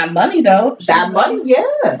 That money, though. That money,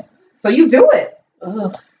 yeah. So you do it.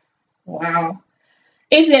 Ugh. Wow.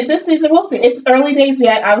 Is it this season? We'll see. It's early days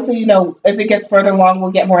yet. Obviously, as it gets further along,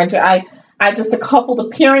 we'll get more into it. I just, a couple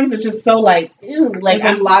of pairings are just so ew. There's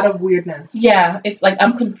a lot of weirdness. Yeah. It's like,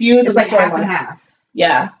 I'm confused. It's like half and half.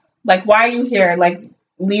 Yeah. Like, why are you here? Like,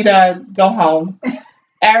 Lita, go home.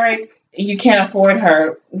 Eric, you can't afford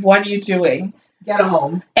her. What are you doing? Get her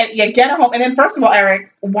home. And get her home. And then, first of all,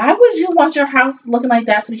 Eric, why would you want your house looking like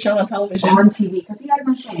that to be shown on television? On TV, because he has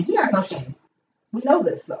no shame. He has no shame. We know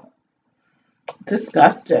this, though.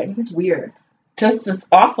 Disgusting. It's weird. Just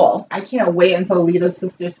awful. I can't wait until Lita's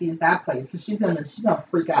sister sees that place because she's gonna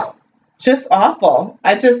freak out. Just awful.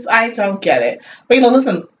 I don't get it. But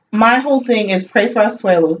listen, my whole thing is pray for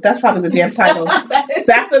Asuelu. That's probably the damn title.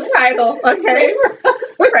 That's the title, okay?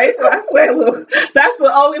 Pray for Asuelu. That's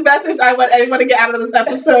the only message I want anyone to get out of this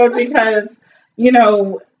episode because,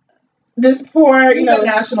 this poor, he's a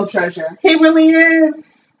national treasure. He really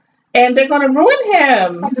is. And they're gonna ruin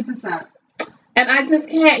him. 100%. And I just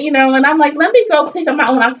can't, and I'm like, let me go pick up my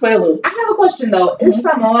own Asuelu. I have a question, though. Mm-hmm. Is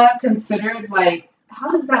Samoa considered, how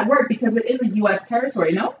does that work? Because it is a U.S.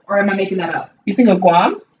 territory, no? Or am I making that up? You think of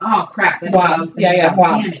Guam? Oh, crap. That's what I was thinking about.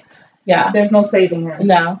 Guam. Damn it. Yeah. There's no saving him.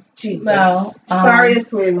 No. Jesus. No. Sorry,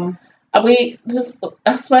 Asuelu.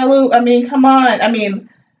 Asuelu, I mean, come on. I mean,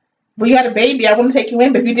 we had a baby. I want to take you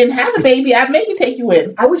in. But if you didn't have a baby, I'd maybe take you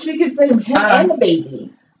in. I wish we could send him and the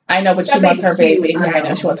baby. I know, but That she wants her baby's baby. cute. Yeah, I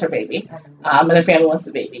know she wants her baby. I know. And her family wants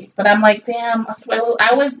the baby. But I'm like, damn, Asuelu,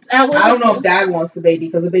 I would. I don't know if Dad wants the baby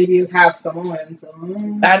because the baby is half Samoan. So.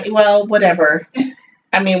 I mean, well, whatever.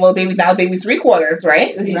 I mean, well, baby, now the baby's 3/4,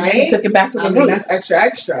 right? He took it back to the roots. That's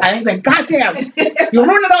extra. And he's like, God damn, you're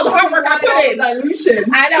ruining all the hard work I put in.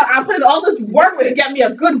 Dilution. I know, I put in all this work to get me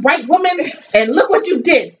a good white woman, and look what you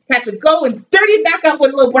did. Had to go and dirty it back up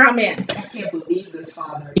with a little brown man. I can't believe this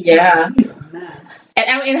father. Yeah. He's a mess.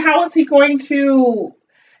 And how is he going to...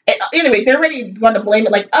 Anyway, they're already going to blame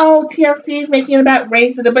it like, oh, TLC is making it about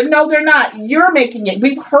race. But no, they're not. You're making it.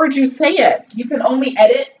 We've heard you say it. You can only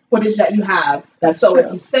edit footage that you have. That's so true.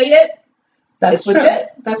 if you say it, that's it's true. legit.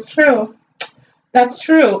 That's true. That's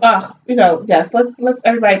true. Yes, let's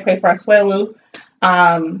everybody pray for Asuelu.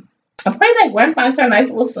 I'm praying that Gwen finds her a nice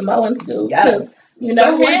little Samoan too. Yes. Hey,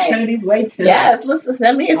 Trinity's way too. yes, listen,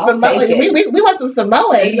 send me a I'll Samoan. take it. We want some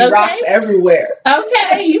Samoans. Lady rocks everywhere.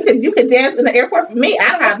 Okay, you could dance in the airport for me.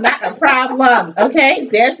 I don't have not a problem. Okay,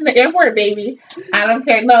 dance in the airport, baby. I don't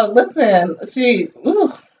care. No, listen,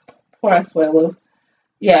 poor Asuelu.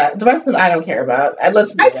 Yeah, the rest of them I don't care about. I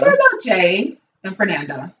care about Jay and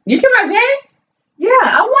Fernanda. You care about Jay? Yeah,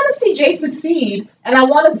 I want to see Jay succeed, and I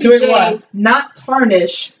want to see Jay not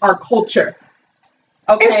tarnish our culture.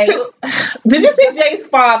 Okay. Did you see Jay's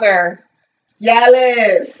father?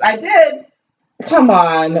 Yes, I did. Come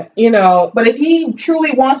on, But if he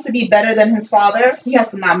truly wants to be better than his father, he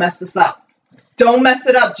has to not mess this up. Don't mess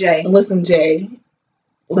it up, Jay. Listen, Jay.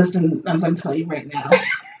 Listen, I'm going to tell you right now.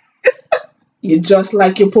 You're just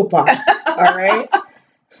like your papa. All right?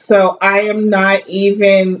 So I am not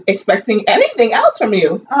even expecting anything else from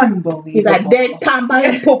you. Unbelievable. He's a dead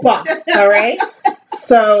Kamba papa. All right?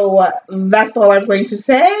 So that's all I'm going to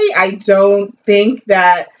say. I don't think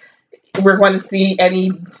that we're going to see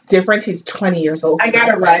any difference. He's 20 years old. I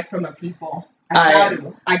got to ride for my people. I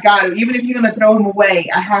got to. Even if you're going to throw him away,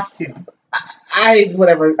 I have to.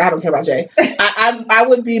 Whatever. I don't care about Jay. I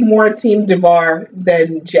would be more Team DeVar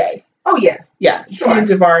than Jay. Oh, yeah. Yeah, sure. Team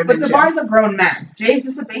DeVar than But DeVar's a grown man. Jay's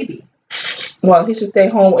just a baby. Well, he should stay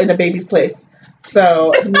home in a baby's place.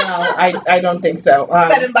 So, no, I don't think so.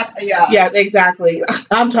 Set him back. Yeah, exactly.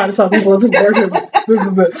 I'm trying to tell people this is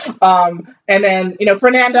the and then,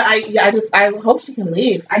 Fernanda, I hope she can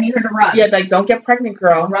leave. I need her to run. Yeah, don't get pregnant,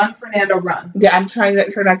 girl. Run, Fernanda, run. Yeah, I'm trying to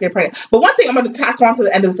let her not get pregnant. But one thing I'm going to tack on to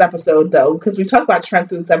the end of this episode, though, because we talked about Trent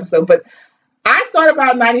through this episode, but I've thought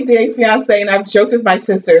about 90 Day Fiancé, and I've joked with my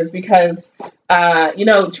sisters because,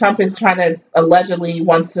 Trump is trying to allegedly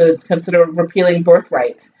wants to consider repealing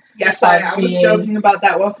birthright. Yes, I was joking about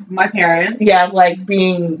that with my parents. Yeah, like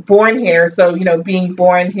being born here. So, being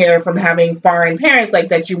born here from having foreign parents, like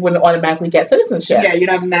that you wouldn't automatically get citizenship. Yeah, you'd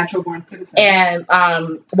have a natural born citizen. And,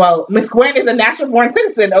 Miss Gwen is a natural born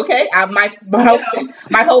citizen, okay? My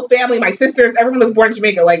whole family, my sisters, everyone was born in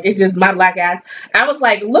Jamaica. Like, it's just my black ass. I was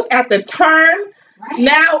like, look at the turn. Right.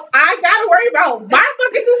 Now, I got to worry about my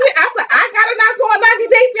fucking sister. I was like, I got to not go on 90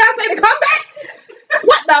 Day Fiancé to come back?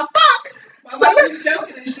 What the fuck? My mom was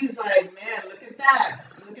joking, and she's like, "Man, look at that!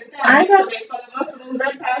 Look at that!" I used to make fun of us for those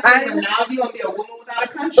red passes, and now you're gonna be a woman without a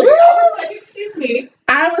country. I was like, "Excuse me."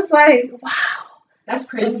 I was like, "Wow, that's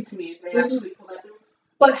crazy to me if they actually pull that through."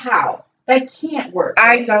 But how? That can't work.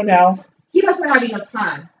 Right? I don't know. He doesn't have enough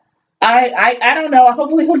time. I don't know.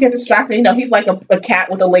 Hopefully he'll get distracted. He's like a cat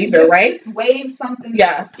with a laser, right? Just wave something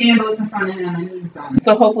scandalous in front of him and he's done.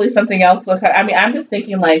 So hopefully something else will come. I mean, I'm just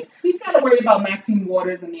thinking like... He's got to worry about Maxine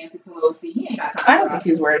Waters and Nancy Pelosi. He ain't got time I don't think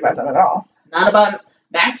he's worried about them at all. Not about...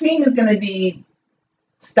 Maxine is going to be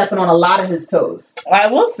stepping on a lot of his toes. I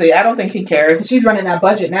will see. I don't think he cares. She's running that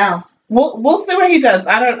budget now. We'll see what he does.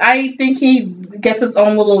 I think he gets his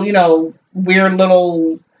own little, weird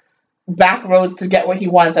little... back roads to get what he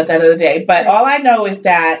wants at the end of the day. But all I know is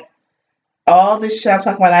that all this shit I'm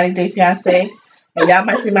talking about 90 Day Fiancé, and y'all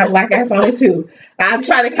might see my black ass on it too. I'm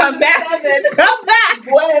trying to come back. Come back.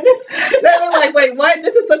 When? They were like, wait, what?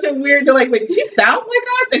 This is such a weird, they're like, wait, she sounds like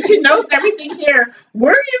us and she knows everything here.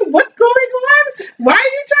 Where are you? What's going on? Why are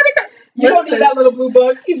you trying to come? You don't need that little blue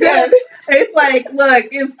book. You said. It's like,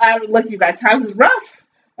 look, you guys, times is rough.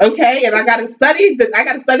 Okay, and I gotta study the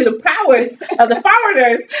powers of the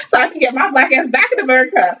foreigners so I can get my black ass back in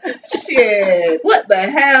America. Shit, what the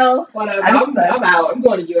hell? Whatever. I'm out. I'm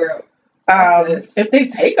going to Europe. If they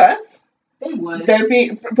take us, they would. There'd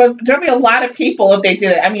be a lot of people if they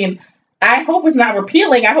did it. I mean, I hope it's not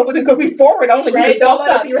repealing. I hope it's going to be forward only. Right? Don't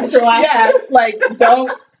let it be retroactive.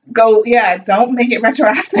 Yeah, don't make it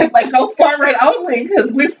retroactive. Like, go forward only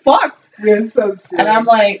because we're fucked. We're so stupid. And I'm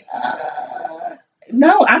like,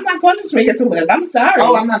 no, I'm not going to Jamaica to live. I'm sorry.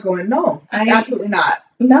 Oh, I'm not going. No, absolutely not.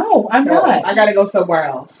 No, I'm not. I gotta go somewhere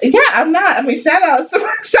else. Yeah, I'm not. I mean, shout out to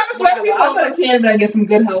my people. I'll go to Canada and get some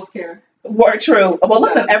good health care. Word true. Well,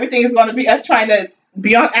 listen, everything is going to be us trying to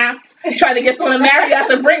be on apps, trying to get someone to marry us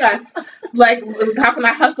and bring us. Like, how can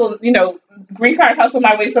I hustle, green card hustle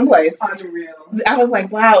my way someplace? Unreal. I was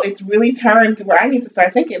like, wow, it's really turned to where I need to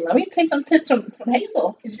start thinking, let me take some tips from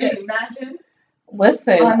Hazel. Can you imagine?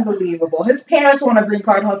 Listen. Unbelievable. His parents want a green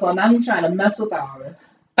card hustle, and now he's trying to mess with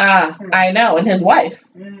ours. I know. And his wife.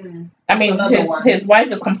 I mean, his wife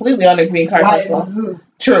is completely on the green card hustle.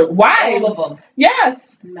 True. Wives. All of them.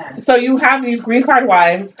 Yes. Man. So you have these green card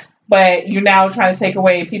wives, but you're now trying to take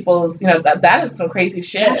away people's, that is some crazy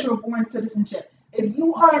shit. Natural born citizenship. If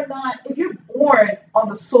you're born on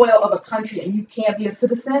the soil of a country and you can't be a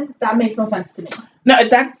citizen, that makes no sense to me. No,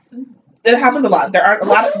 it happens a lot. There are a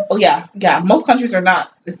lot of, most countries are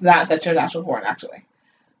not, it's not that you're natural born, actually.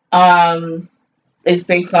 It's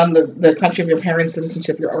based on the country of your parents'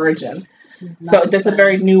 citizenship, your origin. So that's a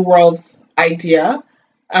very new world idea.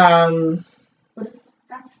 But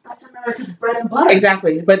that's America's bread and butter.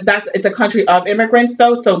 Exactly. But it's a country of immigrants,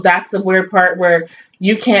 though. So that's the weird part where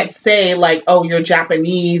you can't say, like, oh, you're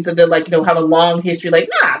Japanese, and then, like, have a long history. Like,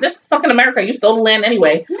 nah, this is fucking America. You stole the land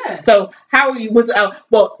anyway. Yeah. So how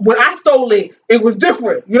well, when I stole it, it was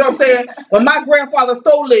different. You know what I'm saying? When my grandfather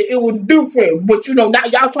stole it, it was different. But, now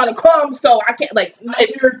y'all trying to come, so I can't, like... I'm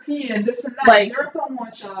European, this and that. Like, Europe don't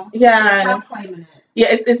want y'all. Yeah. Stop claiming it. Yeah,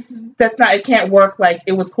 it can't work like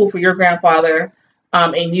it was cool for your grandfather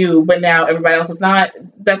and you, but now everybody else is not.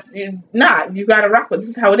 You gotta rock with.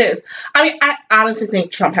 This is how it is. I mean, I honestly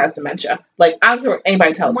think Trump has dementia. Like, I don't care what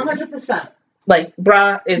anybody tells me. 100%. Like,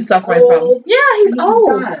 bruh is suffering old. From. Yeah, he's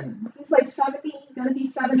old. Done. He's like 70. He's gonna be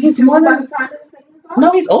 72 by the time this thing is up.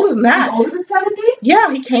 No, he's older than that. He's older than 70? Yeah,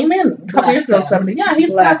 he came in a couple years ago, 70. Yeah,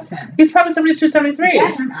 he's probably 72, 73.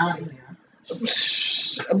 Get him out of here.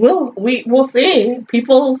 We'll see.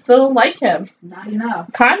 People still like him. Not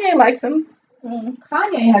enough. Kanye likes him.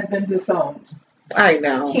 Kanye has been disowned. I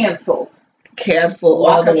know. Canceled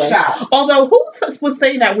all the way. Shop. Although who was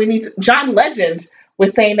saying that we need to? John Legend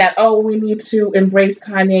was saying that. Oh, we need to embrace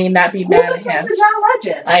Kanye and not be mad at him. Who listens to John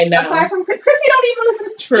Legend? I know. Aside from Chrissy, don't even listen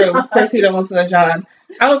to John. True, Chrissy don't listen to John.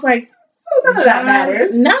 I was like, so none of that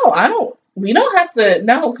matters. No, I don't. We don't have to.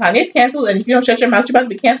 No, Kanye's canceled, and if you don't shut your mouth, you're about to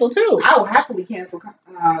be canceled too. I will happily cancel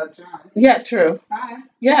John. Yeah, true. Bye.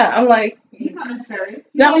 Yeah, I'm like, he's not necessary.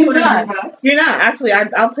 No, he's not. You're not. Actually,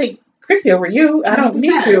 I'll take Chrissy over you. I don't 100%.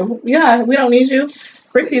 Need you. Yeah, we don't need you.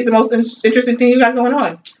 Chrissy is the most interesting thing you got going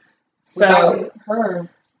on. So without her,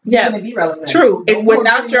 yeah, gonna be relevant. True.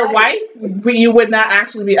 Without your wife, you would not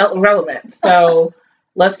actually be relevant. So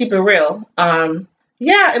let's keep it real.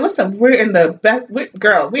 Yeah, and listen, we're in the best, we're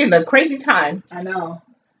in the crazy time. I know.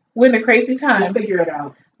 We're in the crazy time. We'll figure it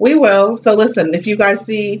out. We will. So listen, if you guys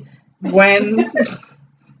see Gwen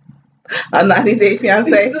on 90 Day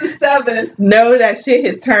Fiancé, Season 7, know that shit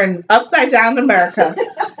has turned upside down in America.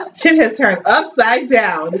 Shit has turned upside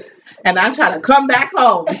down. And I'm trying to come back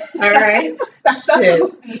home. All right? That's shit.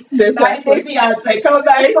 90 Day Fiancé, come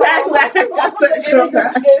back home.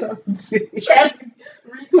 Exactly.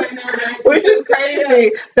 Which is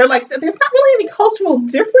crazy. They're like, there's not really any cultural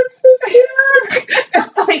differences here.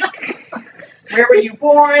 Like, where were you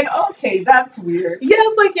born? Okay, that's weird. Yeah,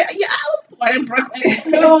 I'm like, yeah, I was born in Brooklyn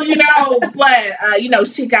too, but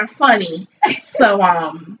she got funny. So,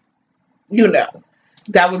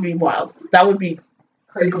 that would be wild. That would be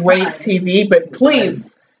crazy great times. TV, but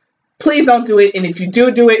please don't do it. And if you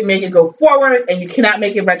do it, make it go forward, and you cannot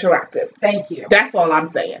make it retroactive. Thank you. That's all I'm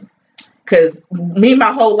saying. Because me,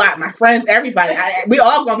 my whole lot, my friends, everybody, we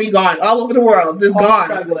all gonna be gone all over the world, just all gone.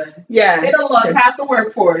 Struggling. Yeah, they done lost half the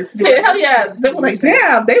workforce. Shit, hell yeah, they were like,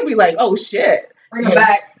 damn. They'd be like, oh shit, bring them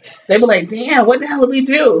back. They were like, damn, what the hell did we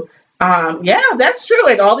do? Yeah, that's true.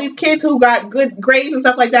 And all these kids who got good grades and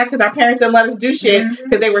stuff like that because our parents didn't let us do shit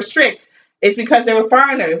because they were strict. It's because they were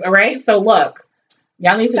foreigners. All right, so look,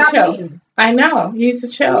 y'all need to chill. Eating. I know, you need to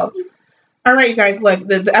chill. All right, you guys, look,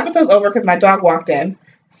 the episode's over because my dog walked in.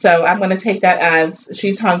 So I'm going to take that as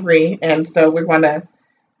she's hungry, and so we're going to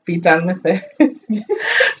be done with it.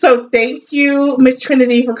 So thank you, Miss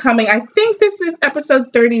Trinity, for coming. I think this is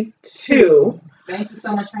episode 32. Thank you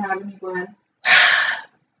so much for having me, Gwen.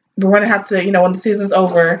 We're going to have to, when the season's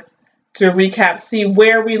over, to recap, see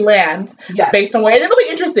where we land based on where. And it'll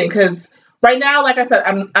be interesting because right now, like I said,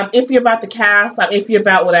 I'm iffy about the cast. I'm iffy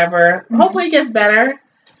about whatever. Mm-hmm. Hopefully it gets better.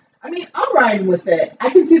 I mean, I'm riding with it.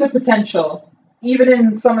 I can see the potential. Even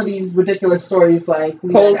in some of these ridiculous stories like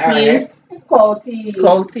Cold Tea. Cold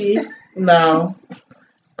Tea. No.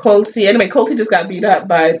 Colty. Anyway, Colty just got beat up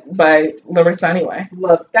by Larissa anyway.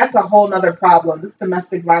 Look, that's a whole nother problem. This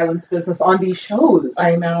domestic violence business on these shows.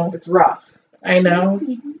 I know. It's rough. I know.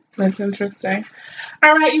 That's interesting.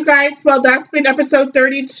 All right, you guys. Well, that's been episode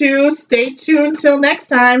 32. Stay tuned till next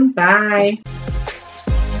time. Bye.